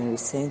hospital, then we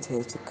sent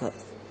her to CAT.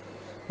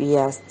 We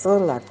are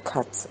still at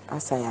CAT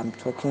as I am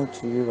talking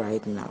to you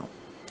right now.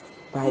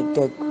 By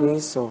the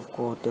grace of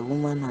God, the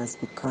woman has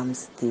become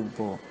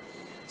stable.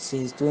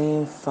 She's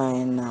doing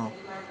fine now.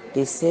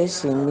 They say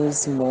she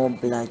needs more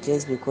blood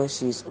just because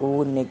she's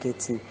O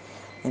negative.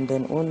 And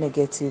then O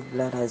negative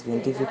blood has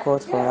been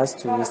difficult for us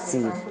to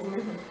receive.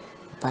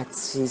 But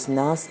she's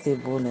now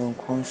stable and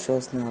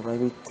conscious now. But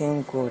we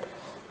thank God.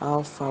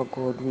 Alpha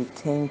God, we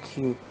thank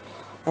you.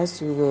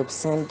 As we were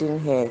sending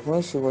her,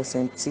 when she was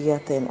in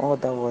theater and all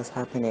that was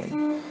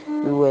happening,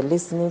 we were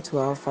listening to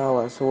Alpha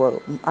Hour.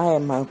 So I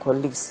and my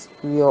colleagues,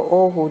 we were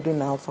all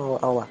holding Alpha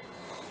Hour.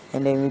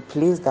 And then we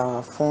placed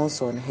our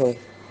phones on her.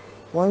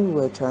 When we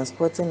were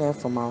transporting her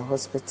from our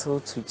hospital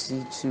to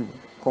G2,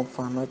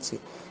 Confanoche,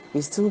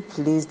 we still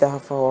placed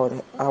Alpha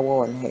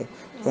Hour on her.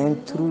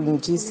 And through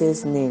in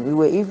Jesus' name, we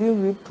were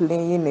even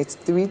replaying it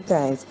 3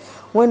 times.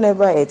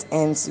 Whenever it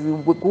ends, we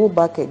will go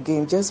back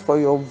again just for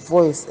your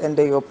voice and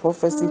your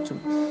prophecy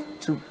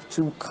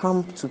to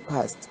come to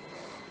pass.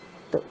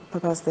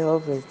 Pastor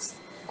Elvis,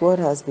 God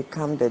has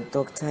become the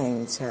doctor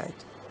in charge.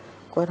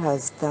 God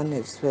has done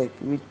his work.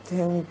 We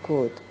thank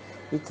God.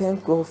 We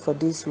thank God for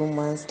this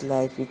woman's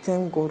life. We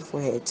thank God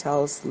for her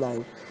child's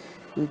life.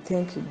 We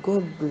thank you.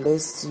 God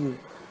bless you.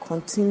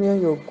 Continue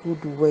your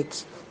good work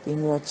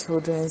in your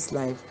children's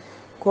life.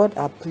 God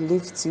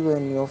uplifts you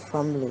and your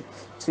family.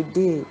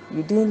 Today,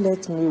 you didn't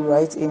let me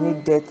write any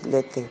death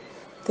letter.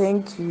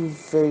 Thank you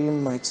very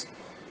much.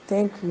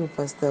 Thank you,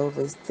 Pastor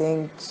Elvis.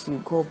 Thank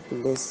you. God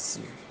bless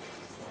you.